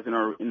rising stars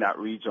in that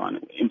region,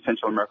 in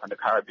Central America and the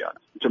Caribbean: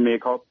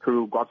 Jamaica,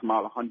 Peru,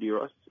 Guatemala,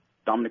 Honduras,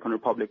 Dominican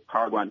Republic,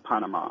 Paraguay, and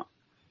Panama.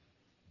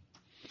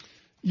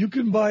 You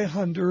can buy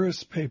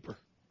Honduras paper.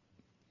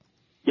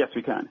 Yes,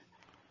 we can.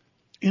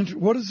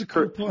 What is the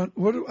coupon?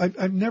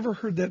 I've never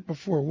heard that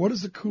before. What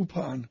is the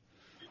coupon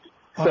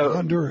on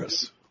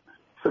Honduras?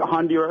 So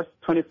Honduras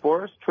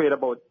 24s trade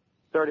about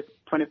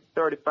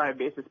 35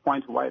 basis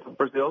points wide of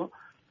Brazil,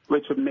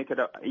 which would make it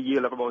a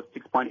yield of about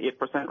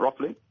 6.8%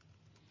 roughly.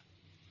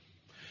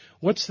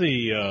 What's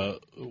the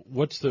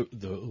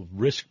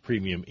risk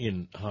premium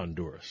in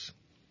Honduras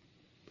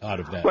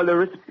out of that? Well,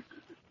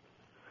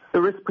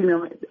 the risk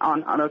premium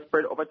on a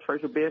spread over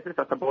treasury basis,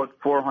 that's about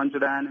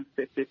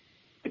 456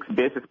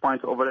 basis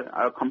points over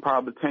a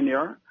comparable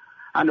 10-year.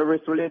 And the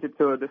risk related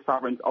to the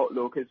sovereign's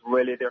outlook is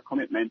really their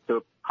commitment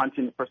to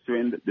continue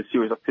pursuing the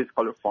series of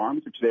fiscal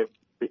reforms, which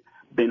they've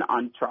been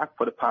on track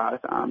for the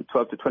past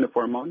 12 to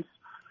 24 months.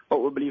 But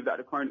we believe that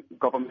the current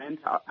government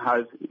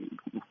has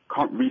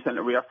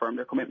recently reaffirmed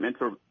their commitment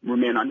to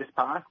remain on this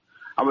path.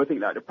 And we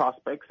think that the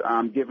prospects,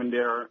 given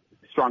their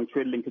strong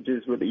trade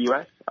linkages with the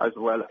U.S., as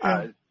well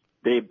as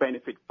they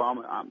benefit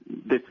from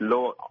this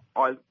low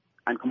oil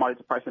and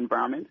commodity price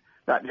environment,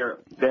 that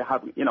they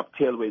have enough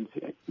tailwinds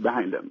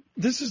behind them.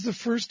 This is the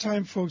first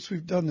time, folks,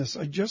 we've done this.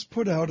 I just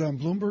put out on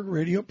Bloomberg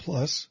Radio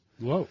Plus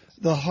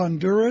the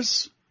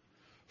Honduras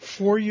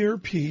 4-year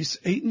piece,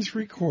 8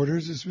 3/4,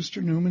 as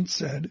Mr. Newman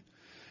said.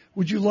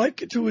 Would you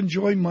like to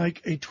enjoy,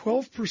 Mike, a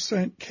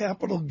 12%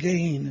 capital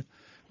gain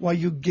while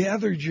you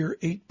gathered your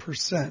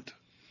 8%?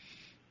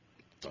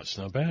 That's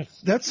not bad.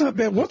 That's not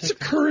bad. What's the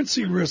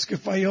currency risk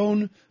if I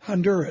own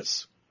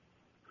Honduras?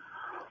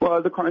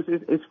 Well, the currency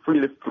is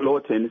freely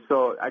floating.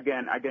 So,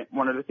 again,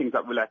 one of the things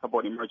that we like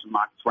about emerging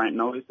markets right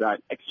now is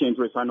that exchange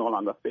rates are no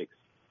longer fixed.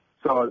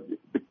 So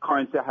the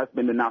currency has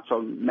been the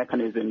natural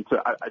mechanism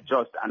to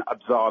adjust and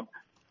absorb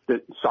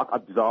the shock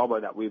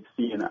absorber that we've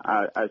seen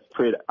as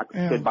trade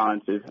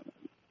balances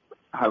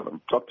have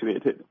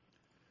fluctuated.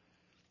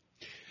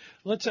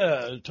 Let's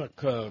talk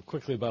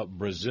quickly about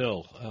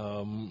Brazil.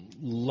 A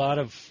lot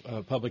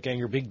of public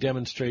anger, big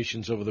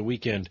demonstrations over the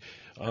weekend.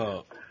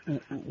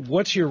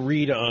 What's your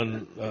read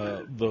on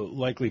the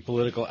likely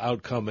political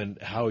outcome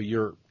and how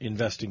you're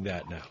investing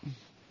that now?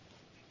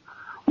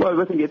 Well,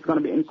 I think it's going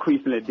to be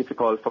increasingly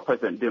difficult for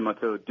President Dilma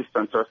to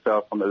distance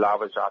herself from the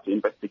Lava Jato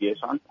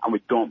investigation, and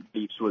we don't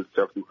believe she will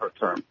serve through her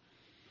term.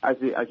 As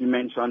you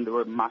mentioned, there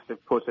were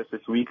massive protests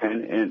this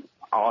weekend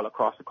all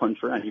across the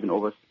country and even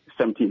over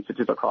 17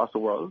 cities across the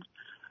world.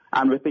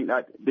 And we think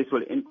that this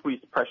will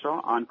increase pressure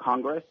on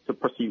Congress to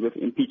proceed with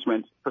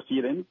impeachment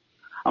proceedings.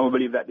 And we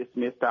believe that this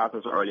may start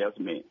as early as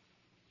May.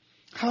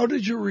 How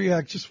did you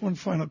react? Just one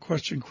final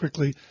question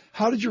quickly.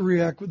 How did you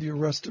react with the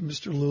arrest of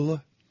Mr.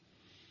 Lula?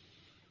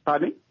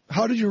 Pardon me?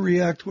 How did you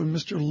react when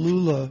Mr.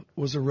 Lula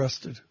was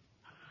arrested?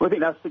 Well, I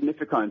think that's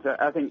significant.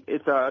 I think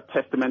it's a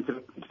testament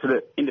to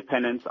the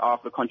independence of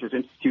the country's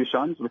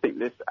institutions. We think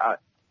this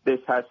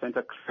has sent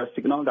a clear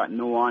signal that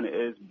no one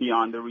is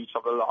beyond the reach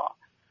of the law.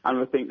 And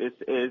we think this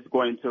is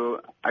going to,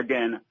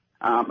 again,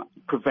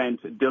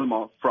 prevent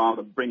Dilma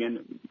from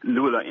bringing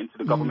Lula into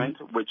the government,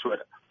 which would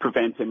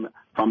prevent him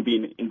from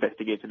being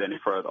investigated any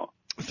further.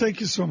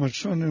 Thank you so much.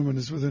 Sean Newman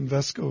is with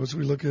Invesco as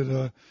we look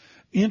at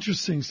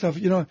interesting stuff,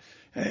 in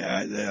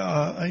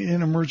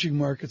emerging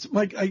markets.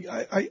 Mike,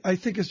 I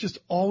think it's just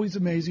always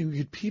amazing. We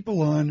get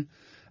people on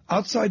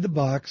outside the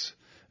box,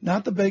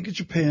 not the Bank of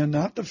Japan,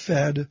 not the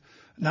Fed,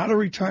 not our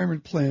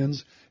retirement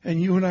plans,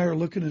 and you and I are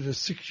looking at a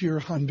 6-year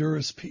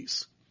Honduras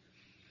piece.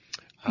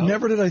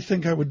 Never did I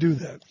think I would do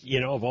that.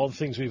 Of all the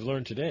things we've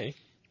learned today,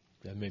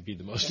 that may be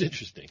the most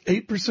interesting.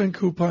 8%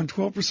 coupon,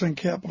 12%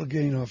 capital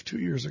gain off 2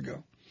 years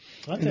ago.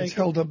 And it's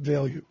held up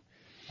value.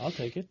 I'll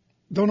take it.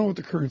 Don't know what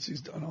the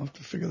currency's done. I'll have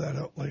to figure that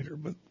out later.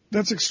 But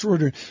that's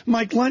extraordinary.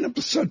 Mike, line up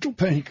the central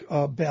bank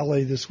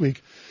ballet this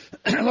week.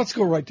 Let's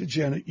go right to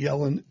Janet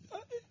Yellen.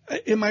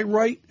 Am I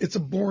right? It's a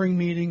boring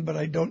meeting, but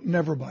I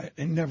never buy it.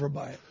 I never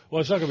buy it. Well,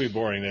 it's not going to be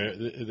boring.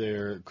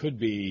 There could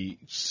be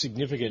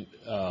significant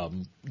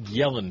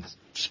Yellen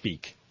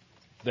speak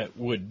that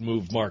would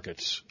move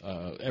markets.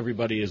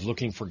 Everybody is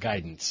looking for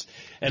guidance.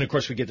 And, of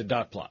course, we get the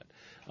dot plot.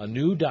 A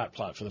new dot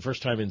plot for the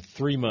first time in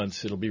 3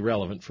 months. It'll be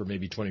relevant for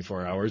maybe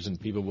 24 hours, and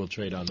people will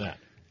trade on that.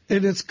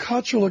 And it's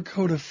Contra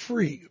Lakota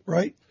free,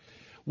 right?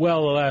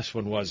 Well, the last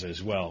one was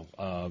as well,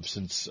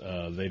 since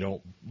they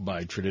don't,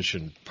 by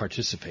tradition,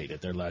 participate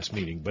at their last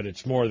meeting. But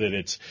it's more that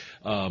it's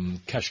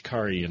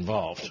Kashkari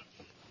involved.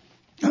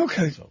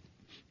 Okay. So.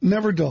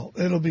 Never dull.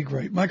 It'll be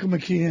great. Michael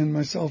McKee and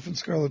myself and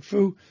Scarlett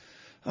Fu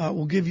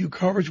will give you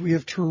coverage. We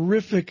have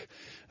terrific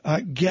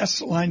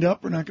guests lined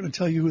up. We're not going to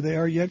tell you who they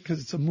are yet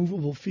because it's a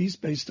movable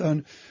feast based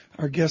on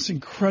our guests'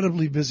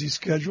 incredibly busy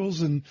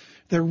schedules and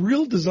their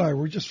real desire.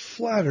 We're just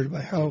flattered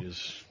by how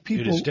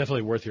people... It is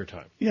definitely worth your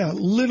time. Yeah,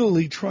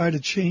 literally try to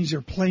change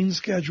their plane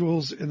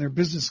schedules and their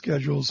business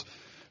schedules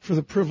for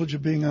the privilege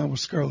of being on with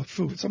Scarlett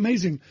Fu. It's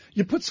amazing.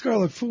 You put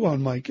Scarlett Fu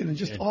on, Mike, and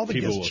just all the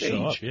guests change.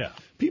 Show up, yeah.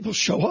 People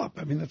show up.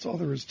 I mean, that's all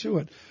there is to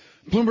it.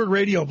 Bloomberg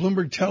Radio,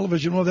 Bloomberg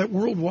Television, all that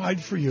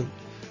worldwide for you.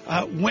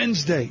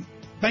 Wednesday,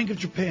 Bank of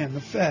Japan,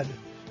 the Fed.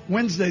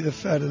 Wednesday, the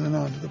Fed, and then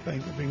on to the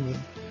Bank of England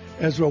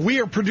as well. We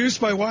are produced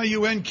by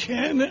YUN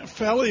Ken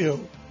Fallio,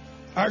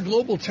 our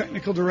global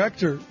technical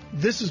director.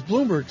 This is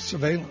Bloomberg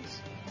Surveillance.